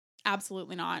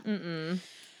 Absolutely not. Mm-mm.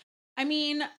 I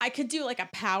mean, I could do like a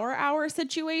power hour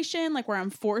situation, like where I'm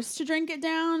forced to drink it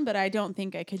down, but I don't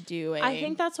think I could do I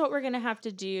think that's what we're gonna have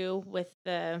to do with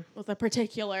the with a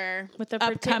particular parti-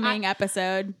 upcoming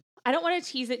episode. I don't want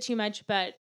to tease it too much,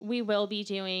 but we will be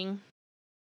doing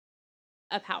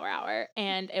a power hour,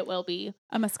 and it will be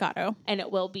A Moscato.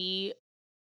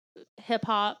 hip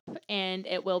hop, and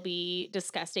it will be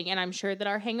disgusting. And I'm sure that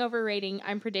our hangover rating,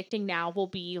 I'm predicting now, will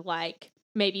be like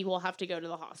maybe we'll have to go to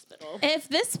the hospital. If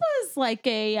this was like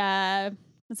a,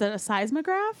 is it a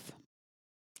seismograph?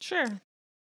 Sure.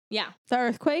 Yeah. The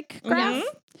earthquake graph?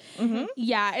 Mm-hmm.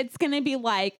 Yeah, it's going to be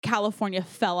like California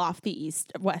fell off the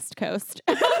west coast.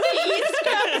 The East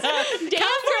Coast.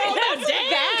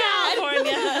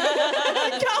 California.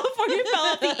 California fell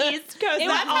off the east coast. It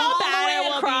That's went how all bad the it way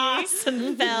will across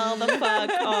and fell the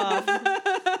fuck off.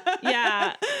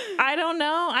 Yeah, I don't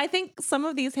know. I think some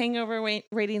of these hangover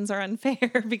ratings are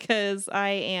unfair because I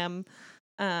am.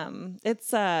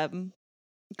 It's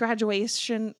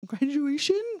graduation.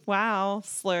 Wow,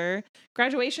 slur.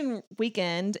 Graduation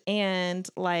weekend and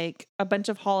like a bunch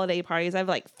of holiday parties. I have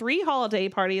like 3 holiday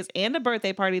parties and a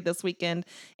birthday party this weekend,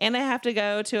 and I have to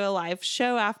go to a live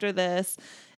show after this,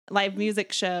 live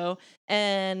music show,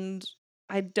 and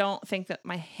I don't think that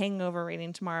my hangover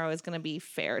rating tomorrow is going to be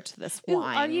fair to this Ooh,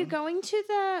 wine. are you going to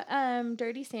the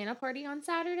Dirty Santa party on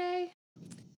Saturday?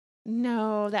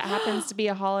 No, that happens to be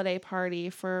a holiday party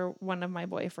for one of my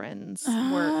boyfriend's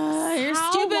works. Your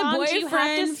How stupid long do you have to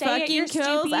boyfriend stay at fucking your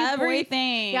kills stupid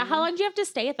everything. Yeah, how long do you have to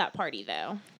stay at that party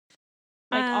though?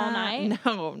 Like all night?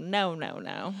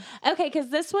 No. Okay, because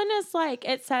this one is like,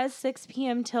 it says 6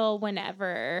 p.m. till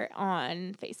whenever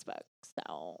on Facebook.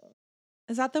 So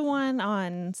Is that the one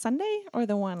on Sunday or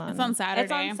the one on? It's on Saturday.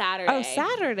 it's on Saturday. Oh,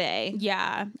 Saturday.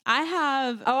 Yeah, I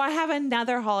have. Oh, I have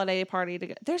another holiday party to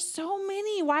go. There's so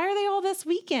many. Why are they all this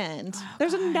weekend? Oh,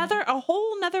 There's God. a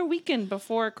whole another weekend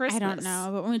before Christmas. I don't know,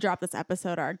 but when we drop this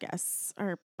episode, our guests,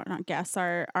 or not guests,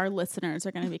 our listeners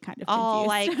are going to be kind of All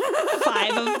like confused.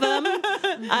 5 of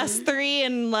them, us 3,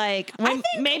 and like think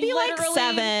maybe like literally-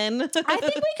 7. I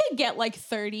think we could get like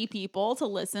 30 people to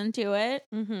listen to it.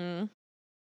 Mm-hmm.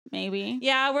 Maybe.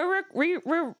 Yeah,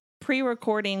 we're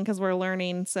pre-recording because we're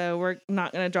learning, so we're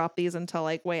not going to drop these until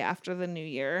like way after the new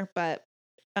year. But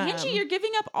Angie, you're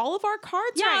giving up all of our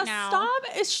cards Yeah, right now. stop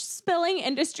spilling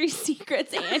industry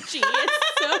secrets, Angie.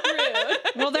 It's so rude.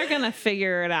 well, they're going to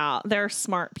figure it out. They're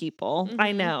smart people.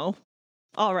 I Mhm. know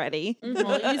already.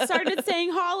 Well, you started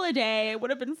saying holiday. It would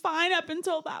have been fine up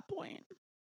until that point.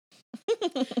 If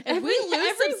we lose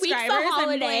every week's subscribers, a I'm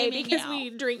holiday blaming because you. we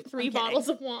drink 3 I'm kidding. bottles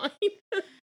of wine.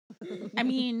 I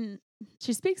mean,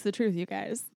 she speaks the truth, you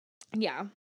guys. Yeah.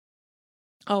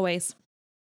 Always.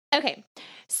 Okay,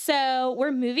 so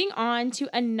we're moving on to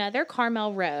another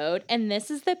Carmel Road, and this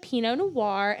is the Pinot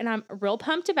Noir, and I'm real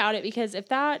pumped about it because if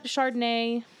that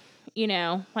Chardonnay,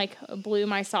 like blew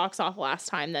my socks off last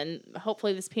time, then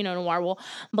hopefully this Pinot Noir will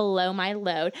blow my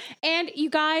load. And you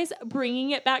guys,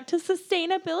 bringing it back to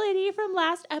sustainability from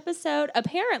last episode,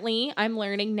 apparently I'm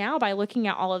learning now by looking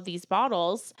at all of these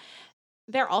bottles,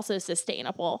 they're also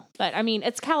sustainable. But I mean,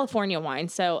 it's California wine,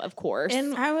 so of course.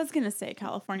 And I was going to say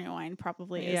California wine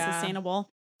probably is Yeah. sustainable.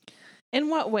 in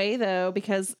what way, though?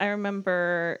 Because I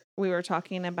remember we were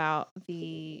talking about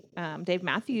the Dave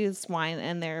Matthews wine,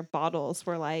 and their bottles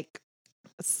were like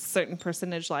a certain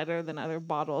percentage lighter than other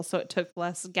bottles, so it took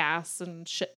less gas and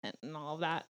shipment and all of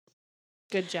that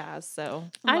good jazz. So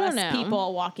I don't Less know.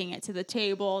 people walking it to the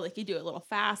table. They could do it a little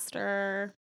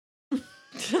faster.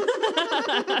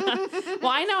 Well,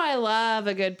 I know I love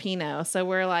a good Pinot, so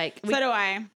we're like, So do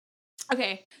I.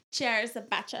 Okay. Cheers, the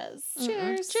batches.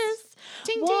 cheers. Cheers.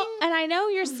 Ting, Well, ting. and I know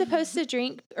you're supposed to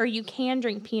drink, or you can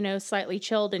drink Pinot slightly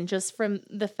chilled, and just from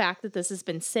the fact that this has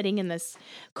been sitting in this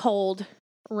cold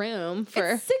room for.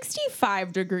 It's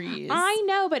 65 degrees. I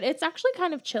know, but it's actually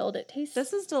kind of chilled. It tastes.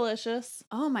 This is delicious.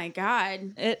 Oh my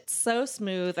God. It's so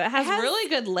smooth. It has really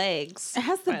good legs. It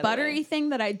has the by the buttery way. thing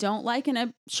that I don't like in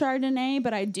a Chardonnay,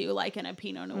 but I do like in a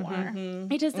Pinot Noir.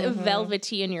 Mhm. It just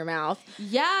velvety in your mouth.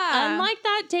 Yeah. Unlike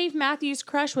that Dave Matthews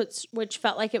Crush, which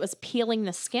felt like it was peeling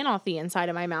the skin off the inside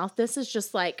of my mouth, this is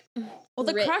just like. Well,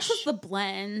 the rich. Crush was the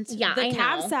blend. Yeah, the I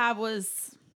Cab know. Sav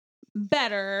was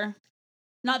better.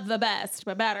 Not the best,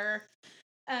 but better.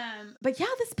 But yeah,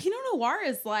 this Pinot Noir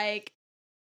is like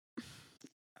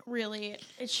really,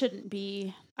 it shouldn't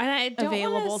be. And I don't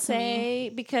available want to to me. say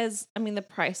because I mean the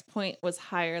price point was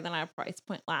higher than our price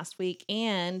point last week,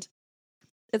 and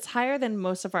it's higher than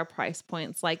most of our price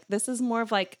points. Like this is more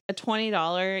of like a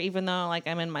 $20, even though like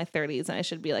I'm in my 30s and I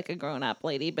should be like a grown up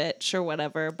lady bitch or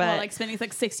whatever. But Well, like spending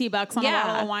like $60 on a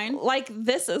bottle of wine. like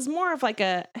this is more of like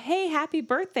a hey, happy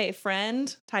birthday,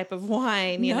 friend type of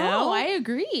wine. You know, I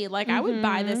agree. Like I would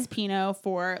buy this Pinot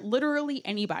for literally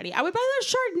anybody. I would buy the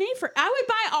Chardonnay I would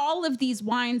buy all of these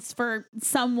wines for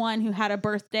someone who had a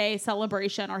birthday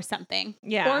celebration or something.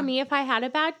 yeah, Or me if I had a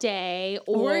bad day,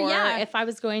 or if I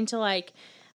was going to like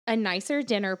a nicer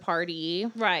dinner party.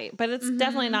 right. But it's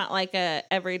definitely not like a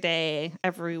everyday,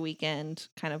 every weekend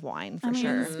kind of wine for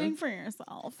sure. Speak for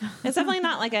yourself. It's definitely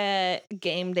not like a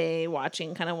game day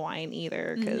watching kind of wine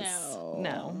either. Because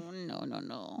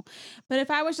No. But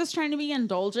if I was just trying to be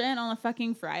indulgent on a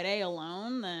fucking Friday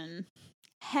alone, then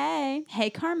hey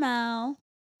Carmel.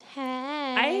 Hey.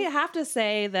 I have to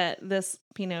say that this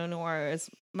Pinot Noir is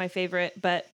my favorite,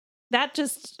 but that's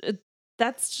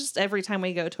just every time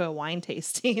we go to a wine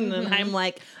tasting and I'm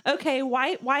like, okay,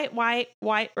 white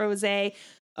rosé.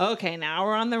 Okay, now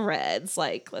we're on the reds.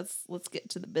 Like, let's get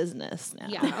to the business now.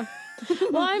 Yeah.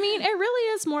 Well, I mean, it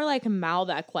really is more like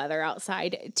Malbec weather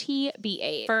outside.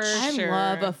 TBH. I Sure.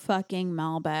 love a fucking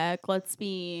Malbec. Let's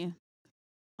be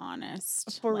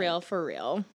honest. For Like,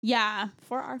 real. Yeah,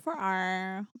 for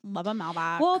our love a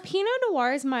Malbec. Well, Pinot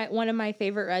Noir is one of my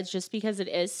favorite reds just because it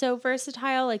is so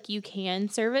versatile. Like you can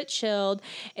serve it chilled.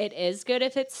 It is good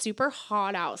if it's super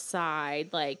hot outside.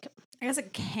 Like I guess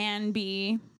it can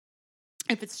be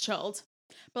if it's chilled.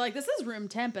 But like this is room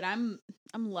temp and I'm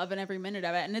loving every minute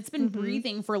of it. And it's been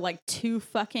breathing for like 2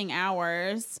 fucking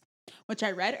hours. Which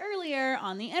I read earlier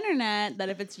on the internet that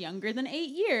if it's younger than 8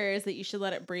 years, that you should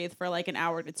let it breathe for like an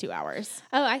hour to 2 hours.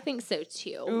 oh, I think so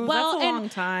too. Ooh, well, that's a and long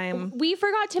time. we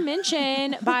forgot to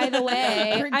mention, by the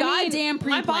way, Goddamn My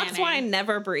pre-planning. box wine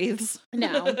never breathes.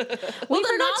 No. Well,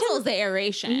 the nozzle is the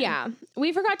aeration. Yeah.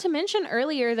 We forgot to mention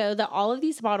earlier, though, that all of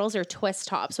these bottles are twist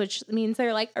tops, which means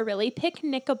they're like a really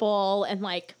picnicable and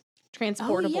like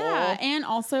transportable. Oh, yeah. And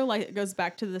also like it goes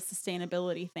back to the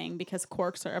sustainability thing because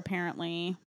corks are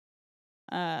apparently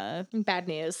Bad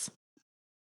news.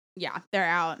 yeah, they're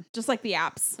out. Just like the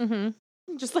apps.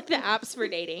 Mm-hmm. Just like the apps for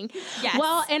dating. Yes.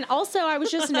 Well, and also I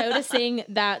was just noticing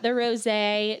that the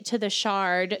rosé to the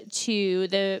Chard to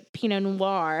the Pinot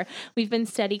Noir, we've been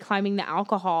steady climbing the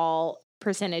alcohol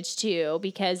percentage too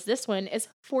because this one is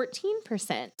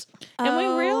 14%. And we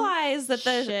Oh, realized that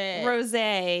the shit.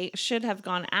 rosé should have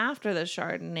gone after the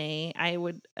Chardonnay, I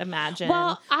would imagine.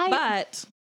 Well, but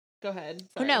go ahead.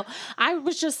 Oh, no, I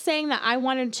was just saying that I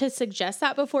wanted to suggest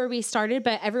that before we started,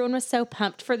 but everyone was so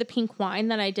pumped for the pink wine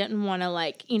that I didn't want to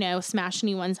like, smash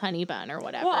anyone's honey bun or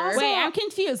whatever. Well, also- Wait, I'm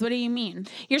confused. What do you mean?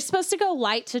 You're supposed to go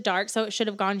light to dark, so it should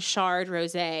have gone Chard,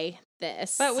 rosé,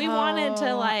 this. But we wanted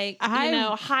to like,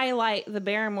 I- highlight the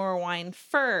Barrymore wine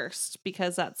first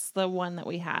because that's the one that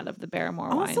we had of the Barrymore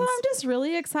wines. Also, I'm just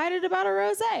really excited about a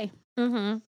rosé.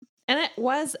 Mm-hmm. And it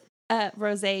was a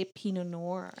rosé Pinot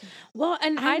Noir. Well,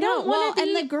 and I don't want to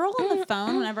and the girl on the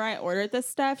phone, whenever I ordered this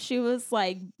stuff, she was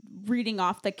like reading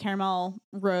off the Caramel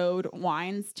Road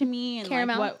wines to me and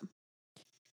Caramel? like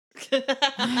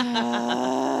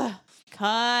what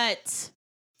cut.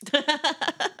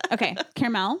 Okay,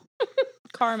 Caramel.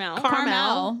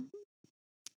 Carmel.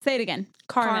 Say it again.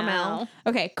 Carmel.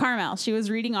 Okay, Carmel. She was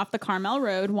reading off the Carmel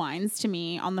Road wines to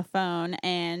me on the phone,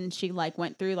 and she like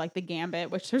went through like the gambit,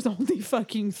 which there's only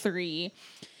fucking 3.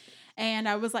 And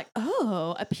I was like,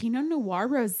 oh, a Pinot Noir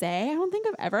rosé? I don't think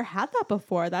I've ever had that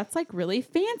before. That's like really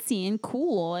fancy and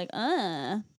cool. Like,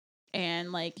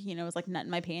 and like, was like nutting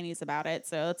my panties about it.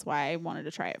 So that's why I wanted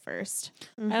to try it first.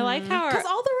 I like how Because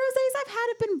all the rosés I've had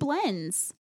have been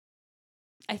blends.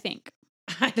 I think.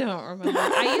 I don't remember.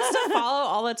 I used to follow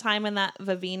all the time in that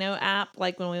Vivino app,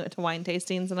 like when we went to wine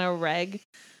tastings and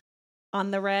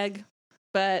on the reg.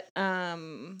 But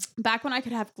back when I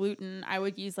could have gluten, I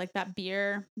would use like that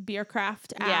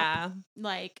Beercraft app. yeah.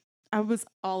 Like I was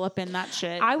all up in that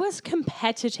shit. I was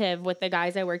competitive with the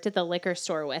guys I worked at the liquor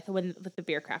store with the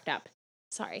Beercraft app.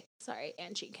 Sorry,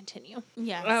 Angie, continue.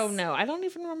 Yes. Oh no, I don't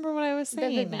even remember what I was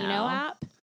saying. The Vivino now. app.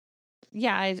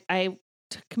 Yeah, I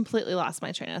completely lost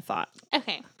my train of thought.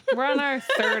 Okay. We're on our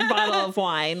third bottle of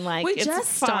wine. Like we it's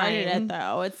just started fine. it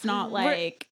though. It's not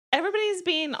like Everybody's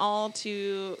being all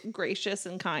too gracious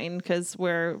and kind because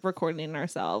we're recording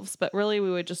ourselves, but really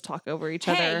we would just talk over each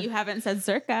other. Hey, you haven't said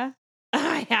circa.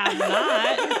 I have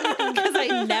not because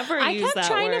I never I use kept that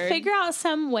trying word. to figure out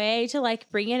some way to like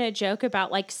bring in a joke about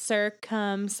like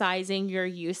circumcising your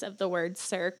use of the word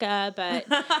circa, but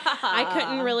I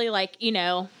couldn't really like,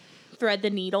 thread the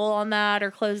needle on that or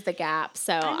close the gap.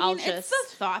 So I'll just. It's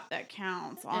the thought that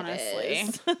counts, honestly.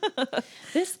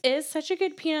 This is such a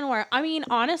good Pinot Noir. I mean,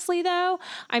 honestly, though,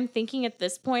 I'm thinking at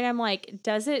this point, I'm like,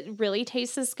 does it really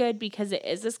taste this good because it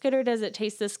is this good, or does it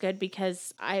taste this good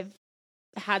because I've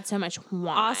had so much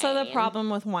wine? Also, the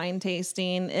problem with wine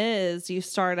tasting is you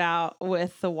start out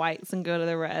with the whites and go to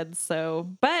the reds. So,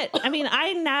 but I mean,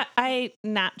 I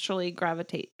naturally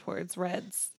gravitate towards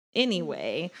reds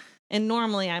anyway. And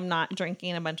normally I'm not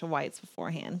drinking a bunch of whites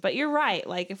beforehand. But you're right.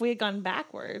 Like if we had gone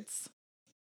backwards.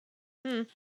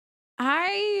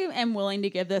 I am willing to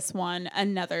give this one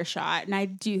another shot. And I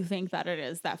do think that it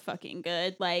is that fucking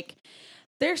good. Like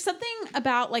there's something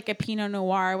about like a Pinot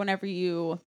Noir whenever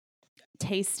you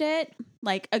taste it,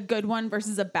 like a good one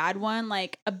versus a bad one.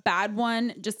 Like a bad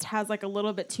one just has like a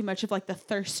little bit too much of like the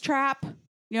thirst trap.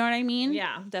 You know what I mean?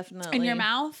 Yeah, definitely. In your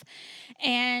mouth.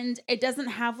 And it doesn't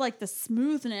have like the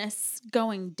smoothness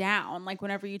going down. Like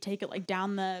whenever you take it like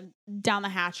down the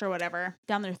hatch or whatever,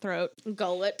 down their throat.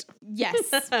 Gullet.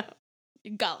 Yes.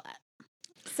 Gullet.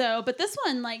 So, but this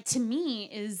one, like to me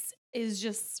is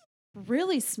just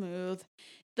really smooth.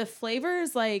 The flavor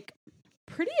is like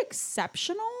pretty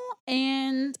exceptional.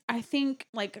 And I think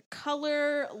like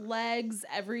color, legs,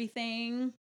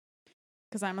 everything.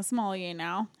 Because I'm a sommelier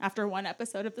now after one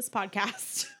episode of this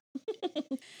podcast.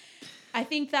 I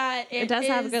think that it does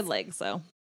have good legs, though.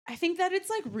 I think that it's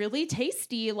like really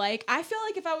tasty. Like I feel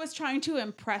like if I was trying to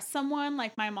impress someone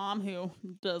like my mom who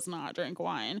does not drink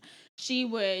wine, she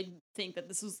would think that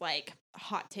this was like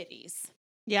hot titties.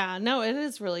 Yeah, no, it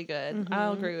is really good. Mm-hmm.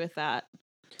 I'll agree with that.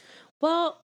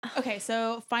 Well, okay,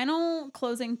 so final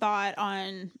closing thought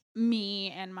on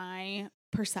me and my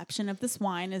perception of this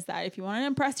wine is that if you want to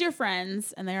impress your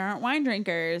friends and they aren't wine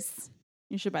drinkers,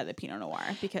 you should buy the Pinot Noir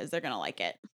because they're going to like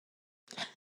it.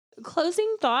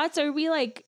 Closing thoughts. Are we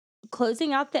like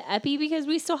closing out the epi because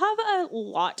we still have a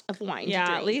lot of wine to drink?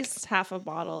 At least half a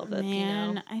bottle of the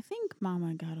Pinot. I think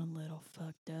Mama got a little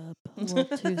fucked up a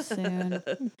little too soon.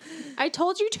 I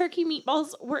told you turkey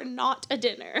meatballs were not a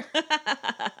dinner.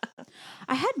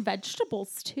 I had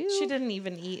vegetables too. She didn't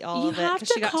even eat all You of it have because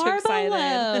to she got too carb excited.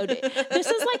 load. This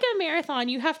is like a marathon.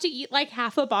 You have to eat like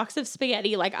half a box of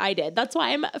spaghetti like I did. That's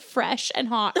why I'm fresh and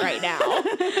hot right now.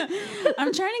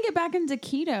 I'm trying to get back into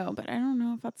keto, but I don't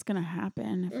know if that's going to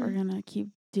happen if we're going to keep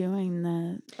doing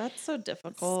the That's so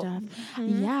difficult. stuff.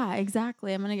 Mhm. Yeah,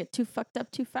 exactly. I'm going to get too fucked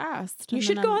up too fast. You and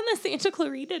should then go on the Santa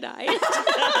Clarita diet.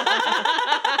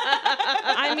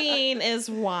 I mean, is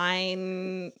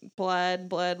wine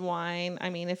blood wine? I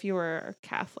mean, if you were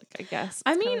Catholic, I guess.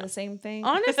 I It's kinda mean, the same thing.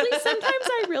 Honestly, sometimes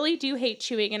I really do hate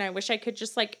chewing, and I wish I could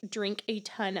just like drink a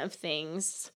ton of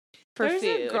things for There's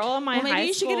food. a girl in my well, maybe high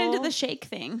you should school. get into the shake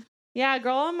thing. Yeah, a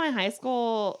girl in my high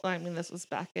school. I mean, this was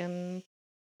back in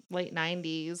late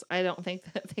 90s. I don't think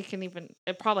that they can even.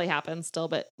 It probably happens still,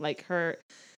 but like her.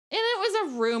 And it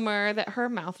was a rumor that her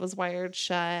mouth was wired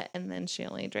shut, and then she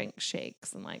only drank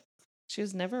shakes, and like she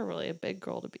was never really a big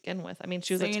girl to begin with. I mean,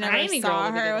 she was So a you tiny never girl saw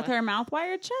to begin her with her mouth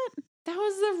wired shut? That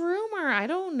was the rumor. I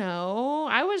don't know.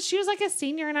 She was like a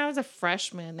senior and I was a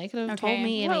freshman. They could have told Okay.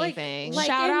 me Well, like- anything. like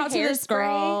Shout in out to this Hairspray?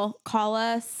 girl. Call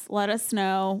us. Let us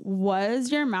know.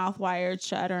 Was your mouth wired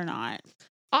shut or not?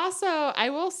 Also, I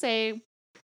will say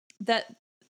that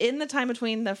in the time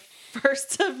between the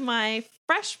the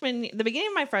beginning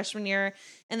of my freshman year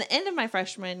and the end of my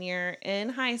freshman year in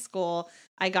high school,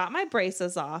 I got my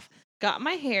braces off, got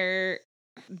my hair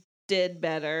did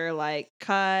better, like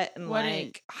cut and What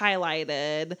like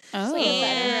highlighted. Oh.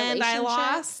 And I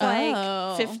lost like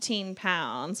Oh. 15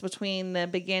 pounds between the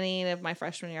beginning of my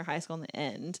freshman year of high school and the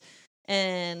end.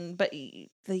 But the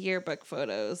yearbook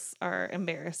photos are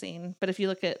embarrassing. But if you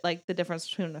look at like the difference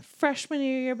between the freshman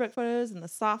year yearbook photos and the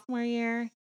sophomore year,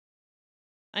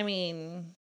 I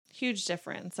mean, Huge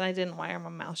difference. I didn't wire my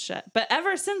mouth shut. But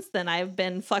ever since then, I've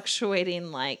been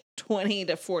fluctuating like 20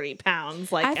 to 40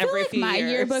 pounds like I feel every like few my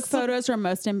years. yearbook photos were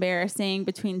most embarrassing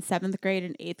between 7th grade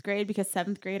and 8th grade because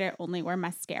 7th grade I only wore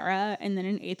mascara, and then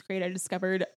in 8th grade I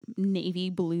discovered navy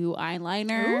blue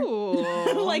eyeliner.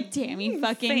 Ooh. Like Tammy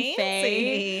fucking Faye.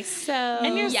 fancy. So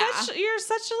And you're Yeah.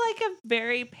 such like a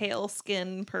very pale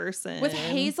skinned person. With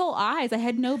hazel eyes. I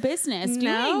had no business doing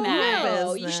No that.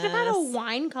 no, you should have had a business.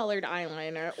 wine colored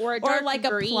eyeliner or a Or dark like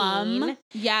green. a plum.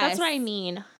 Yes. That's what I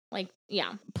mean. Like,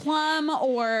 yeah. Plum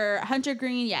or hunter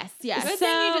green. Yes. Yes. Good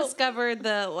thing you discovered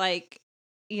the like,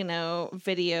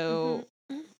 video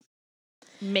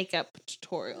makeup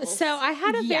tutorials. So I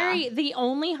had a Yeah. the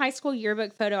only high school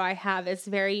yearbook photo I have is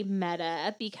very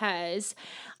meta because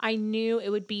I knew it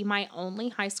would be my only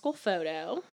high school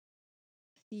photo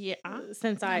yeah.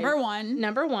 since Number one.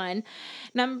 Number one.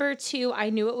 Number two, I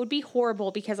knew it would be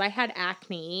horrible because I had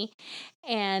acne.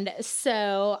 And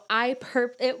so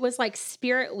it was like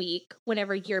Spirit Week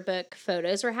whenever yearbook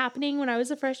photos were happening when I was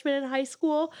a freshman in high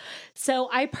school. So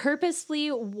I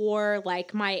purposely wore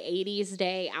like my 80s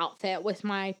day outfit with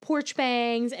my porch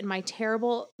bangs and my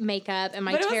terrible makeup and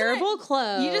my But it wasn't terrible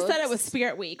clothes. You just said it was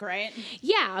Spirit Week, right?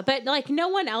 Yeah, but like no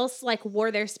one else like wore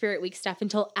their Spirit Week stuff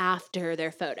until after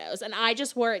their photos. And I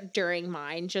just wore it during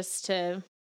mine just to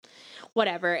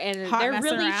whatever. And Hot they're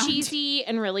messing really around. cheesy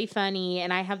and really funny.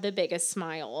 And I have the biggest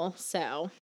smile.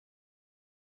 So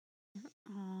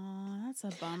Oh, that's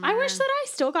a bummer. I wish that I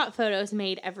still got photos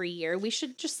made every year. We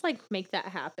should just like make that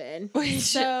happen.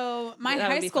 So my That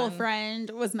would high be school fun. friend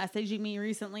was messaging me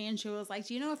recently, and she was like,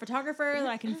 "Do you know a photographer that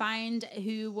I can find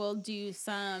who will do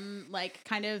some like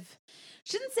kind of?"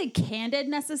 She didn't say candid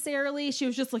necessarily. She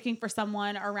was just looking for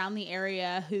someone around the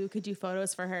area who could do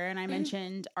photos for her. And I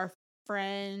mentioned our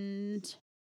friend.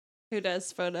 Who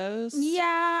does photos?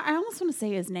 Yeah, I almost want to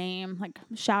say his name. Like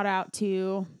shout out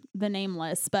to the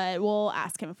nameless, but we'll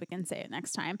ask him if we can say it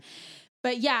next time.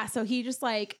 But yeah, so he just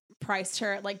like priced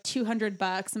her at like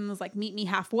 $200 and was like, meet me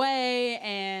halfway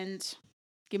and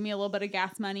give me a little bit of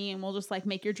gas money and we'll just like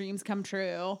make your dreams come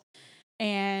true.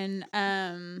 And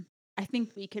I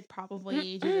think we could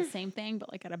probably do the same thing,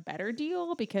 but like at a better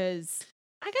deal because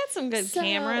I got some good So-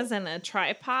 cameras and a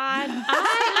tripod.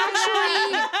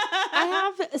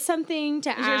 I have something to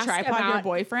is your ask tripod your about.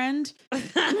 boyfriend?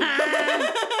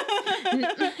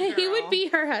 He would be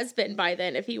her husband by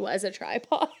then if he was a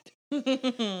tripod.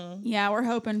 Yeah, we're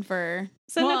hoping for.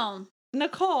 So well,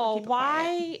 Nicole, keep it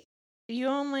why you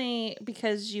only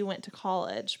because you went to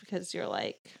college because you're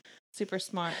like super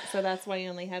smart, so that's why you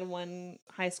only had one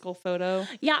high school photo.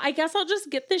 Yeah, I guess I'll just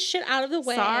get this shit out of the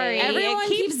way. Sorry. everyone It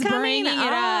keeps keeps coming bringing it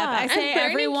up. I up. say I'm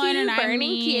burning everyone, you, and I burning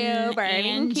mean you,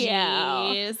 burning you.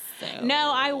 Angie, so,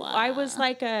 No, I was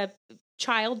like a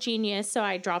child genius. So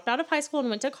I dropped out of high school and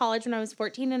went to college when I was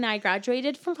 14 and I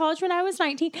graduated from college when I was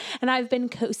 19 and I've been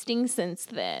coasting since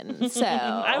then. So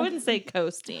I wouldn't say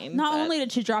coasting. Not but only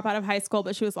did she drop out of high school,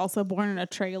 but she was also born in a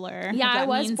trailer. Yeah, if I that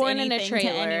was means born in a anything to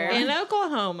trailer. anyone. in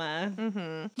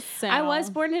Oklahoma. So, I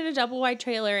was born in a double wide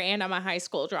trailer and I'm a high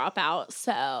school dropout.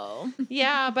 So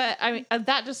Yeah, but I mean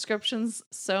that description's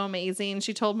so amazing.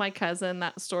 She told my cousin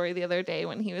that story the other day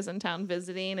when he was in town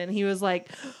visiting, and he was like,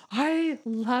 "I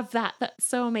love that. That's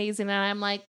so amazing." And I'm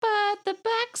like, "But the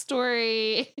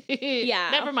backstory, Yeah.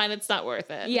 never mind. It's not worth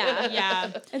it." yeah,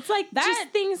 yeah. it's like That- just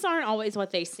things aren't always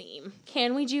what they seem.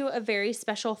 Can we do a very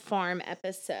special farm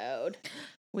episode?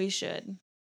 we should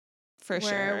for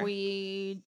where sure.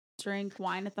 we drink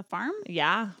wine at the farm.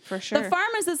 Yeah, for sure. The farm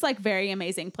is this like very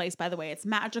amazing place, by the way. It's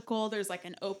magical. There's like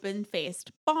an open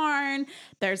faced barn.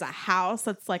 There's a house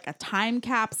that's like a time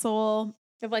capsule.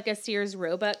 Of like a Sears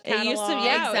Roebuck It catalog. used to,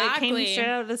 yeah, it Exactly. came straight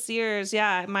out of the Sears.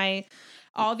 Yeah,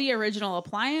 All the original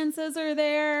appliances are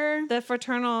there. the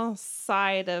fraternal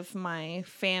side of my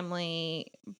family,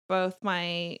 both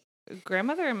my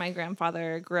grandmother and my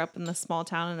grandfather grew up in the small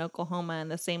town in Oklahoma, in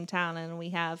the same town, and we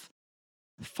have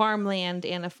farmland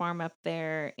and a farm up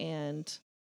there, and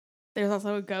There's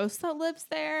also a ghost that lives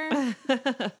there.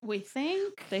 We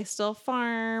think. they still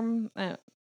farm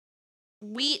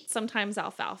wheat, sometimes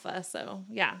alfalfa. So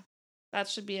yeah, that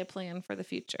should be a plan for the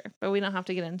future, but we don't have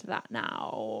to get into that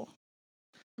now.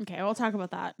 Okay, we'll talk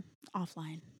about that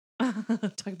offline.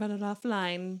 Talk about it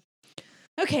offline.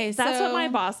 Okay, That's what my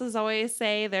bosses always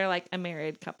say. They're like a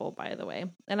married couple, by the way.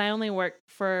 And I only work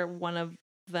for one of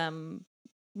them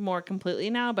more completely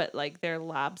now, but like their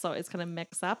labs always kind of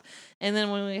mix up. And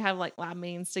then when we have like lab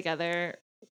meetings together,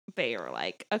 they were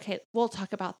like, okay, we'll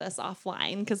talk about this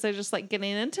offline because they're just like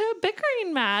getting into a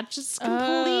bickering match. It's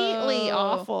completely Oh.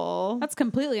 awful. That's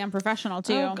completely unprofessional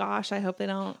too. Oh gosh, I hope they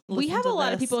don't. We listen have to a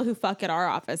lot of this. people who fuck at our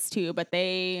office too, but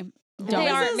they don't. They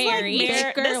This aren't is married.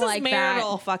 bicker This is like that.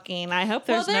 marital fucking. I hope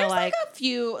there's, there's no like. a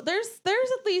few. There's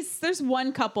at least there's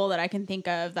one couple that I can think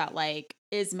of that like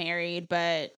is married,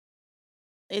 but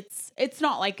it's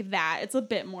not like that. It's a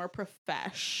bit more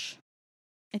profesh,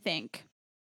 I think.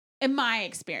 In my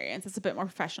experience, it's a bit more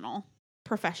professional.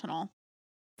 Professional.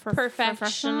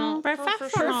 Professional.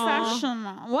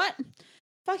 Professional. What?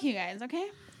 Fuck you guys, okay?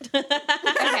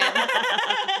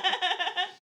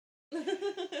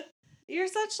 You're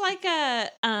such like a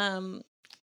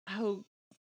oh,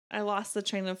 I lost the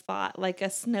train of thought. Like a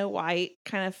Snow White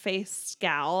kind of face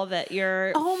gal that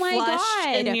you're Oh my flushed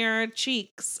God. in your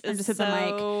cheeks. I is just hit the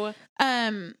mic.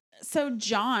 so- So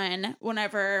John,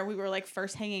 whenever we were like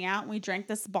first hanging out, we drank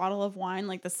this bottle of wine,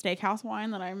 like the steakhouse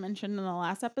wine that I mentioned in the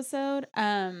last episode.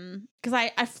 Because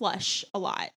I flush a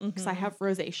lot because I Mhm. have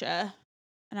rosacea,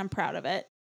 and I'm proud of it,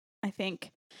 I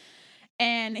think.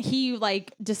 And he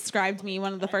like described me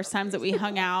one of the first times that we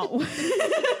hung out.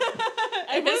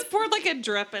 I just poured like a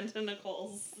drip into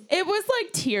Nicole's. It was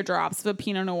like teardrops of a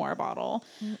Pinot Noir bottle.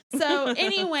 So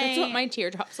anyway, That's what my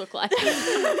teardrops look like. No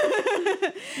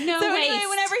No anyway, waste.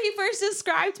 whenever he first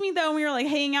described me, though, and we were like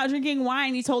hanging out drinking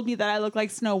wine, he told me that I look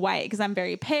like Snow White because I'm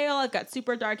very pale. I've got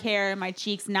super dark hair, and my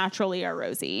cheeks naturally are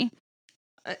rosy.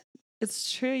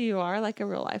 It's true. You are like a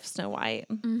real life Snow White.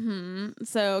 Mm-hmm.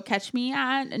 So catch me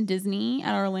at Disney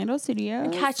at Orlando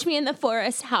Studios. Catch me in the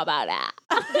forest. How about that?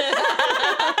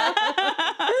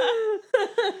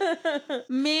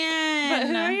 Man. But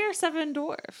who are your 7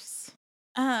 dwarfs?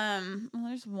 Well,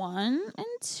 there's 1 and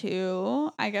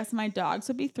 2. I guess my dogs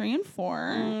would be 3 and 4.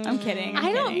 I'm kidding. I'm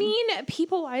I don't kidding. mean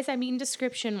people wise. I mean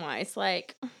description wise.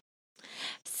 Like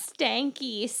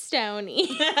stanky, stony.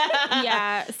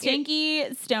 Yeah,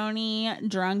 stinky, stony,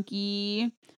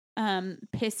 drunky,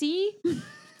 pissy,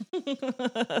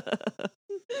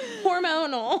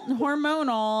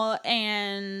 hormonal,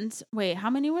 and wait, how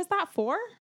many was that? 4?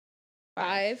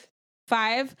 5.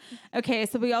 5. Okay,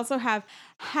 so we also have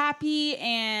happy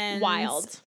and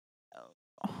Wild.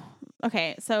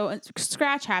 Okay, so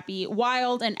scratch happy,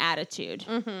 wild, and attitude.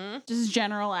 Mm-hmm. Just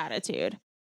general attitude.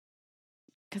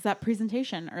 Because that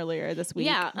presentation earlier this week,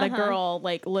 Yeah, the girl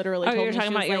like literally Oh, told you're me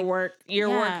talking she was about your like, work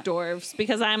Yeah. dwarves,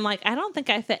 because I'm like, I don't think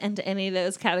I fit into any of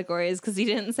those categories because you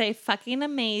didn't say fucking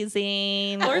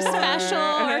amazing Or special,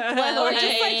 or or just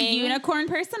like glowing. unicorn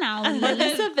personality. Or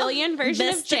the civilian version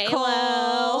of mystical.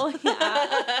 J-Lo.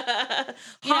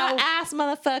 Hot ass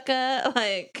motherfucker.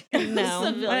 Like, no, I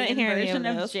Civilian didn't hear any version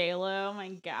of of those. J-Lo. Oh my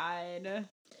God.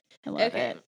 I love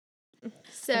Okay. it.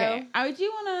 So Okay. I do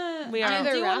want to. We are- I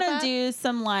Either do wrap want up? to do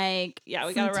some like Yeah,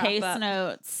 we some gotta wrap taste up.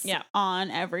 notes. Yeah.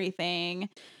 On everything.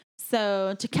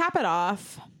 So to cap it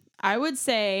off, I would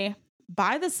say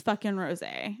buy this fucking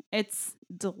rosé. It's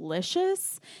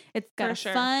delicious. It's got For a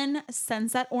sure. fun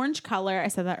sunset orange color. I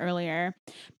said that earlier,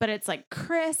 but it's like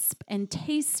crisp and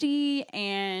tasty,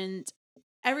 and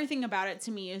everything about it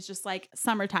to me is just like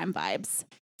summertime vibes.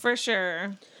 For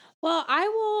sure. Well, I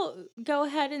will go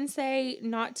ahead and say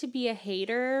not to be a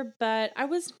hater, but I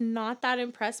was not that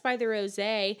impressed by the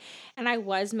rosé, and I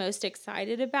was most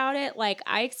excited about it. Like,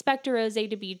 I expect a rosé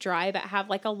to be dry but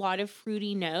have like a lot of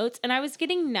fruity notes, and I was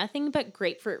getting nothing but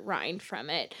grapefruit rind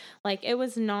from it. Like, it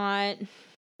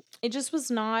just was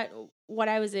not what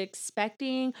I was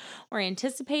expecting or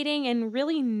anticipating, and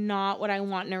really not what I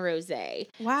want in a rosé.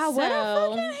 Wow, what a So-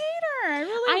 fucking hater. I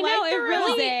really I know like the it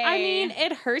really. rosé. I mean,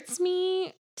 it hurts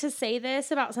me to say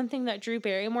this about something that Drew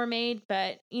Barrymore made,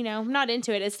 but I'm not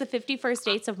into it. It's the 51st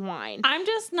Dates of Wine. I'm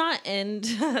just not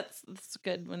into that's a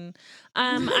good one.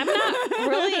 I'm not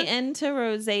really into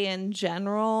rosé in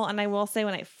general. And I will say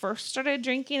when I first started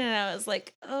drinking it, I was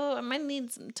like, oh, I might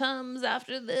need some Tums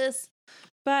after this.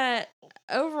 But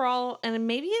overall, and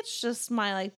maybe it's just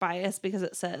my like bias because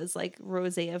it says like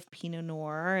rosé of Pinot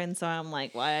Noir. And so I'm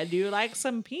like, well, I do like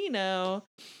some Pinot.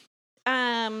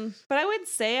 But I would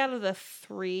say out of the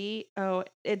 3,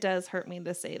 it does hurt me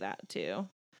to say that too.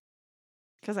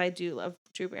 Because I do love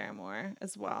Drew Barrymore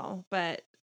as well. But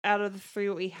out of the 3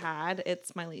 we had,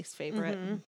 it's my least favorite.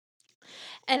 Mhm.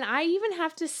 And I even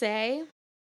have to say,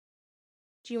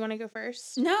 do you want to go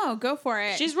first? No, go for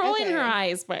it. She's rolling her Okay.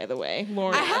 eyes, by the way.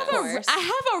 Lauren. I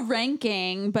have a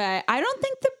ranking, but I don't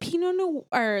think the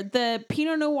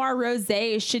Pinot Noir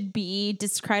rosé should be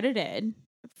discredited.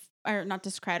 Or not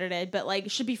discredited, but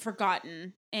like should be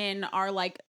forgotten in our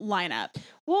like lineup.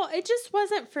 Well, it just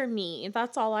wasn't for me.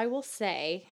 That's all I will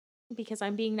say. because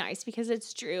I'm being nice, because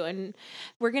it's Drew, and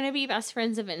we're going to be best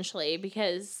friends eventually,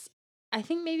 because I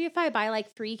think maybe if I buy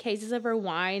like 3 cases of her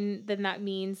wine, then that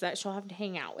means that she'll have to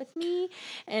hang out with me.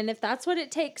 And if that's what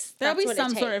it takes, There'll that's be what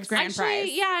some it sort takes. of grand prize.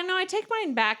 Yeah, no, I take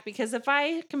mine back because if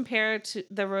I compare to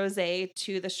the rosé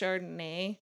to the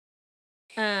Chardonnay,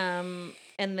 and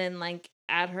then like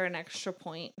add her an extra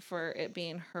point for it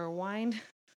being her wine,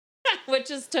 which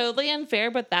is totally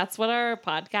unfair, but that's what our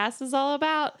podcast is all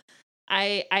about.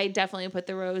 I definitely put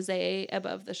the rosé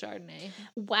above the Chardonnay.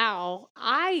 Wow.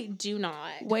 I do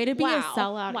not. Way to be a Wow.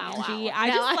 sellout, Wow, Angie. wow. I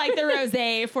No, just like the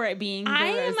rosé for it being the I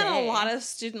am rosé. in a lot of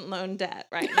student loan debt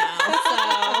right now, so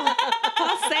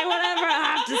I'll say whatever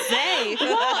I have to say. Well,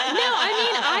 no, I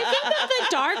mean, I think that the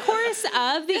dark horse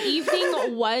of the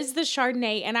evening was the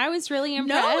Chardonnay, and I was really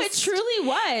impressed. No, it truly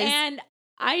was. And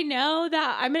I know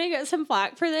that I'm going to get some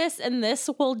flack for this, and this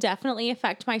will definitely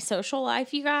affect my social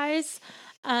life, you guys.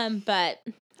 But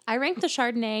I rank the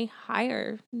Chardonnay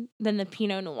higher than the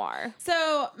Pinot Noir.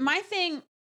 So my thing,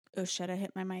 oh shit, I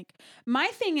hit my mic. My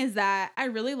thing is that I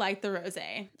really like the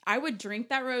rosé. I would drink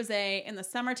that rosé in the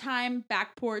summertime,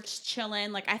 back porch,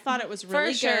 chilling. Like I thought it was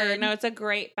really For sure. good. No, it's a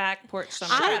great back porch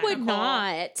summer. I drink, would Nicole.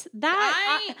 not.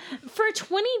 For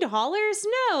 $20,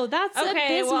 no, that's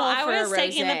Okay, abysmal well, I for a was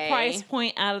taking the rosé. price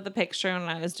point out of the picture when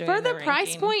I was doing For the the price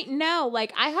ranking. point, no.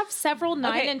 Like I have several $9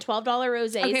 Okay. and $12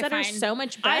 rosés Okay, that are fine. so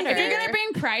much I- better. If you're gonna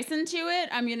bring price into it,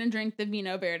 I'm gonna drink the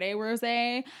Vino Verde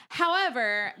rosé.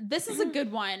 However, this is a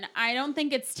good one. I don't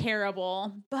think it's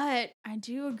terrible, but I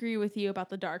do agree with you about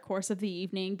the dark horse of the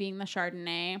evening being the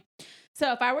Chardonnay.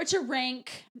 So if I were to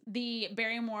rank the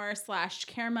Barrymore /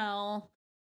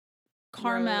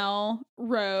 Carmel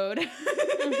Road, why do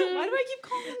I keep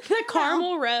calling it the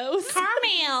caramel rose.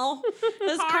 Caramel.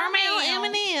 Those caramel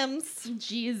Caramel. M&Ms.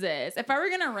 Jesus. If I were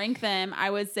gonna rank them, I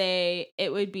would say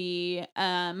it would be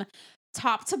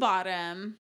top to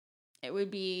bottom. It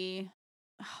would be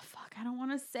I don't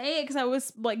want to say it because I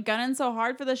was like gunning so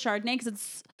hard for the Chardonnay because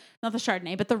it's not the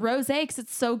Chardonnay, but the rosé because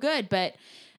it's so good. But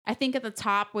I think at the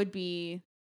top would be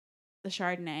the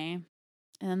Chardonnay,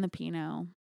 and then the Pinot,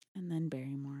 and then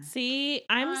Barrymore. See,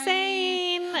 I'm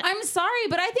saying I'm sorry,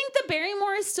 but I think the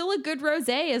Barrymore is still a good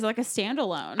rosé as like a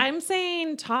standalone. I'm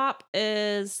saying top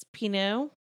is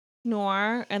Pinot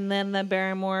Noir, and then the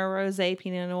Barrymore Rosé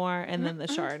Pinot Noir, and then the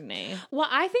Chardonnay. What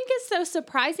I think is so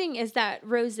surprising is that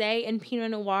rosé and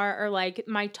Pinot Noir are like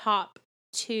my top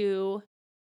 2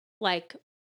 like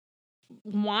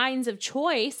wines of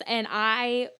choice, and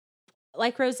I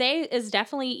like rosé is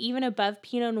definitely even above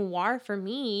Pinot Noir for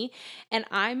me, and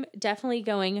I'm definitely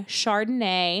going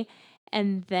Chardonnay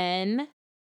and then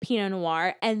Pinot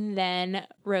Noir and then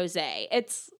rosé.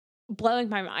 It's blowing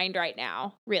my mind right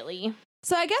now, really.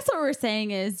 So I guess what we're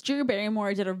saying is Drew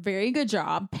Barrymore did a very good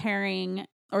job pairing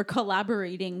or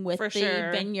collaborating with For the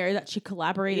sure. vineyard that she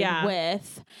collaborated Yeah.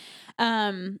 with.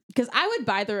 Because I would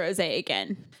buy the rosé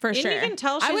again for And sure. you can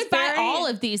tell I she's would buy very- all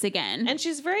of these again. And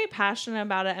she's very passionate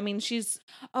about it. I mean, she's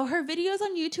oh, her videos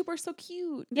on YouTube are so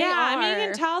cute. They I mean, you are.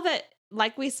 can tell that,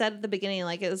 like we said at the beginning,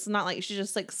 like it's not like she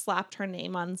just like slapped her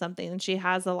name on something, and she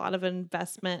has a lot of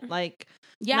investment, like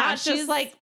Yeah, not she's just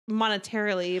like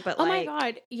monetarily, but Oh like my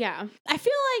god, yeah. I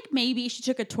feel like maybe she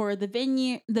took a tour of the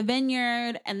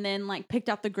vineyard and then like picked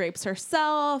out the grapes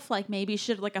herself. Like maybe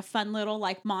she did like a fun little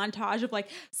like montage of like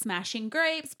smashing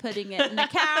grapes, putting it in the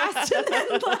cast, and then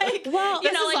like Well,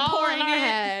 this you know is like all pouring in our it.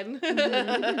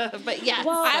 head. But yes,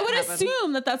 Well, I that would happened.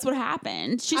 assume that that's what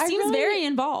happened. She I seems really- very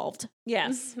involved.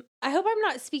 Yes. I hope I'm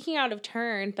not speaking out of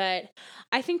turn, but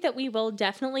I think that we will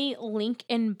definitely link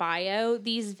in bio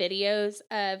these videos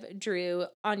of Drew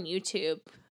on YouTube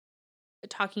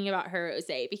talking about her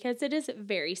rosé because it is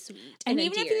very sweet. And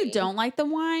even if you endearing. don't like the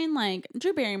wine, like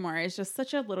Drew Barrymore is just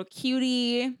such a little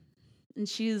cutie. And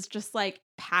she's just like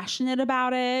passionate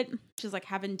about it. She's like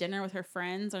having dinner with her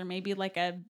friends or maybe like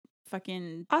a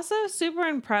fucking Also super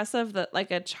impressive that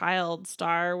like a child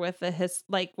star with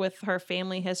with her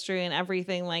family history and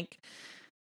everything, like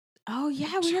oh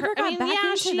yeah, we never got back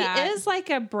into she that. is like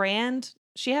a brand.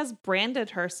 She has branded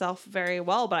herself very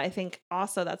well, but I think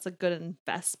also that's a good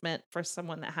investment for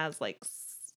someone that has like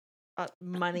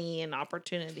money and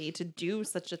opportunity to do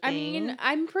such a thing. I mean,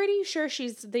 I'm pretty sure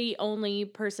she's the only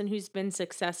person who's been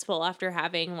successful after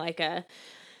having like a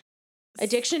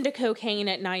addiction to cocaine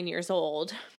at 9 years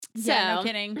old. Yeah, no So-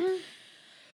 kidding.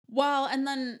 Well, and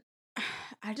then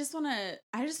I just want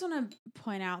to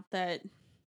point out that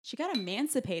she got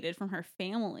emancipated from her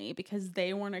family because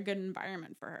they weren't a good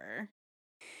environment for her.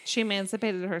 She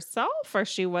emancipated herself, or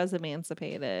she was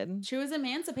emancipated? She was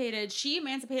emancipated. She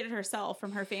emancipated herself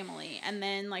from her family and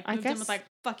then like I moved in guess- with like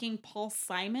fucking Paul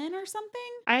Simon or something.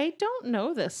 I don't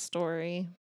know this story.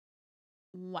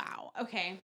 Wow.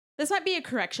 Okay. This might be a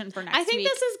correction for next I think week.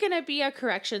 this is going to be a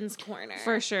corrections corner.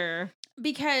 For sure.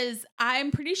 Because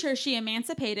I'm pretty sure she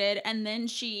emancipated and then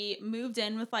she moved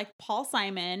in with like Paul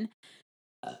Simon,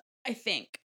 I think.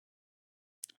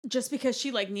 Just because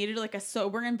she like needed like a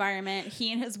sober environment.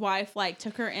 He and his wife like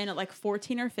took her in at like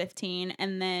 14 or 15,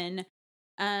 and then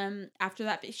after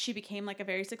that she became like a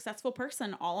very successful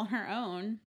person all on her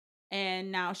own,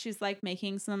 and now she's like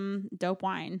making some dope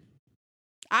wine.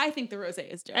 I think the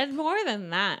rosé is dope. And more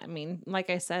than that, I mean, like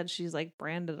I said, she's like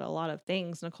branded a lot of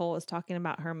things. Nicole was talking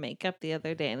about her makeup the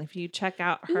other day, and if you check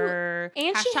out her,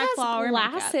 And she Hashtag flower has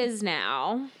makeup. glasses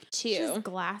now, She's too.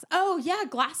 glass. Oh yeah,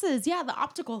 glasses. Yeah, the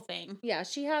optical thing. Yeah,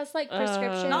 she has like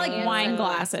prescription. Not like and wine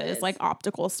sunglasses. glasses, like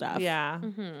optical stuff. yeah,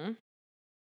 Mm-hmm.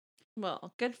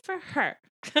 well, good for her.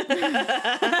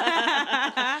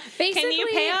 Basically, Can you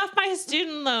pay off my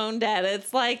student loan debt?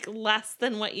 It's like less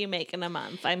than what you make in a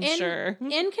month, I'm sure.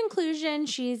 In conclusion,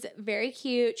 she's very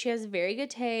cute. She has very good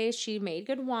taste. She made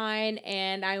good wine,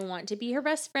 and I want to be her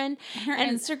best friend. Her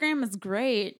And- Instagram is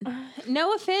great.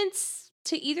 No offense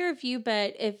to either of you,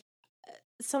 but if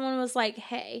someone was like,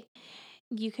 hey,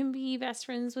 you can be best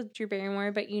friends with Drew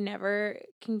Barrymore, but you never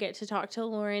can get to talk to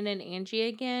Lauren and Angie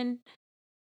again,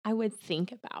 I would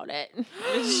think about it.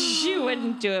 She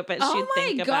wouldn't do it, but she'd Oh my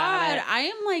think about god, it. I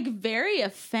am like very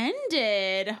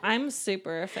offended. I'm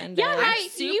super offended. Yeah, I'm right.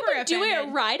 You super would do it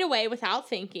offended. right away without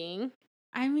thinking.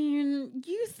 I mean,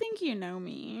 you think you know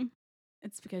me.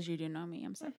 It's because you do know me.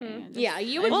 I'm sorry. I just- Yeah,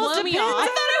 you would Well, it blow me depends. off. I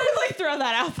thought I would like throw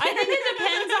that out there. I think it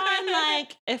depends on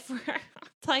like if we're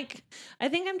like, I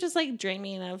think I'm just like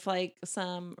dreaming of like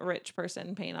some rich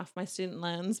person paying off my student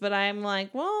loans, but I'm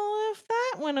like, well, if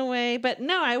that went away, but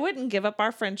no, I wouldn't give up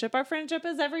our friendship. Our friendship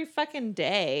is every fucking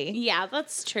day. Yeah,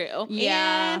 that's true.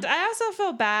 Yeah. And I also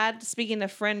feel bad, speaking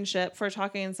of friendship, for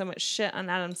talking so much shit on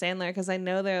Adam Sandler because I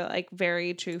know they're like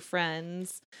very true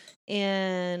friends.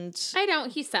 And I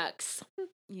don't. He sucks.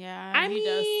 Yeah, I he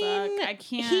does mean, suck. I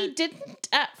can't. he didn't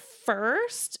at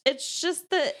first. It's just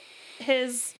that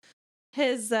his He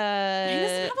doesn't have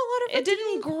a lot of it didn't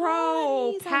redeeming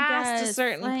grow qualities, I past a guess.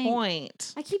 certain Like,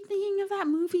 point. I keep thinking of that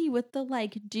movie with the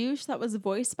like douche that was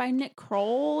voiced by Nick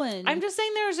Kroll, and I'm just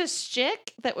saying there was a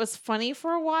shtick that was funny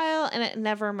for a while and it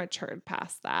never matured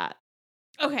past that.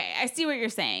 okay. I see what you're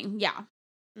saying. Yeah.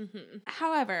 Mm-hmm.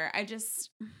 However, I just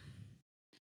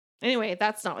Anyway,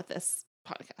 that's not what this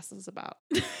podcast is about.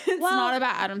 it's Well, not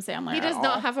about Adam Sandler. He at does all.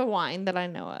 not have a wine that I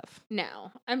know of.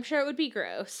 No, I'm sure it would be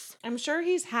gross. I'm sure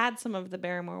he's had some of the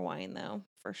Barrymore wine though,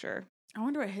 for sure. I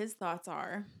wonder what his thoughts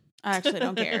are. I actually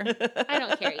don't care. I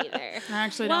don't care either. I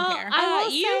actually Well, don't care. I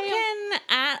will you say- can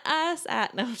at us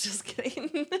at no, just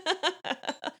kidding.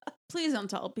 Please don't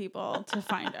tell people to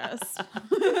find us.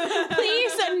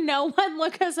 Please, no one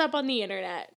look us up on the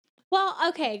internet. Well,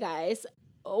 okay, guys.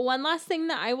 One last thing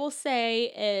that I will say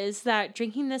is that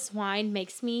drinking this wine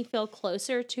makes me feel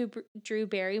closer to Drew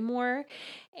Barrymore.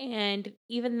 And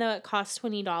even though it costs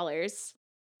 $20,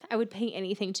 I would pay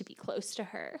anything to be close to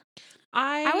her.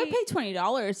 I would pay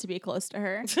 $20 to be close to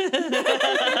her.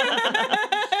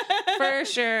 for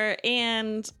sure.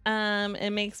 And it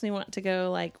makes me want to go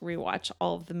like rewatch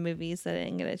all of the movies that I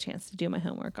didn't get a chance to do my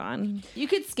homework on. You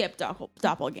could skip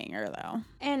Doppelganger though.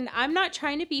 And I'm not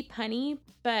trying to be punny,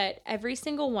 but every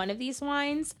single one of these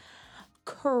wines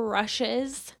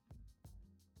crushes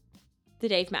the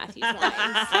Dave Matthews wines.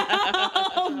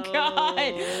 Oh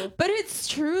god. But it's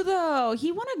true though.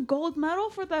 He won a gold medal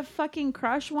for the fucking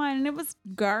Crush wine and it was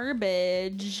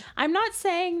garbage. I'm not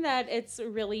saying that it's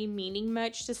really meaning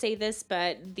much to say this,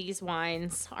 but these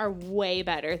wines are way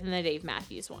better than the Dave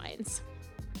Matthews wines.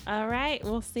 All right,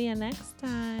 we'll see you next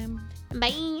time.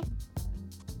 Bye.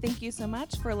 Thank you so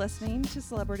much for listening to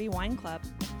Celebrity Wine Club.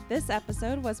 This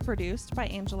episode was produced by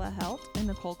Angela Helt and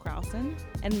Nicole Krausen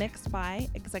and mixed by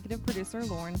executive producer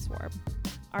Lauren Swarb.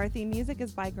 Our theme music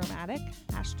is by Grammatic,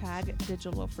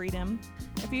 #DigitalFreedom.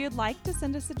 If you'd like to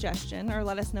send a suggestion or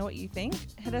let us know what you think,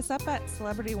 hit us up at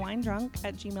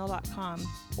celebritywinedrunk@gmail.com,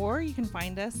 or you can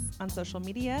find us on social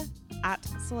media at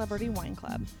Celebrity Wine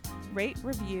Club. Rate,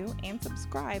 review, and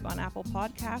subscribe on Apple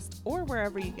Podcasts or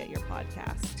wherever you get your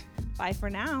podcast. Bye for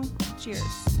now. Cheers.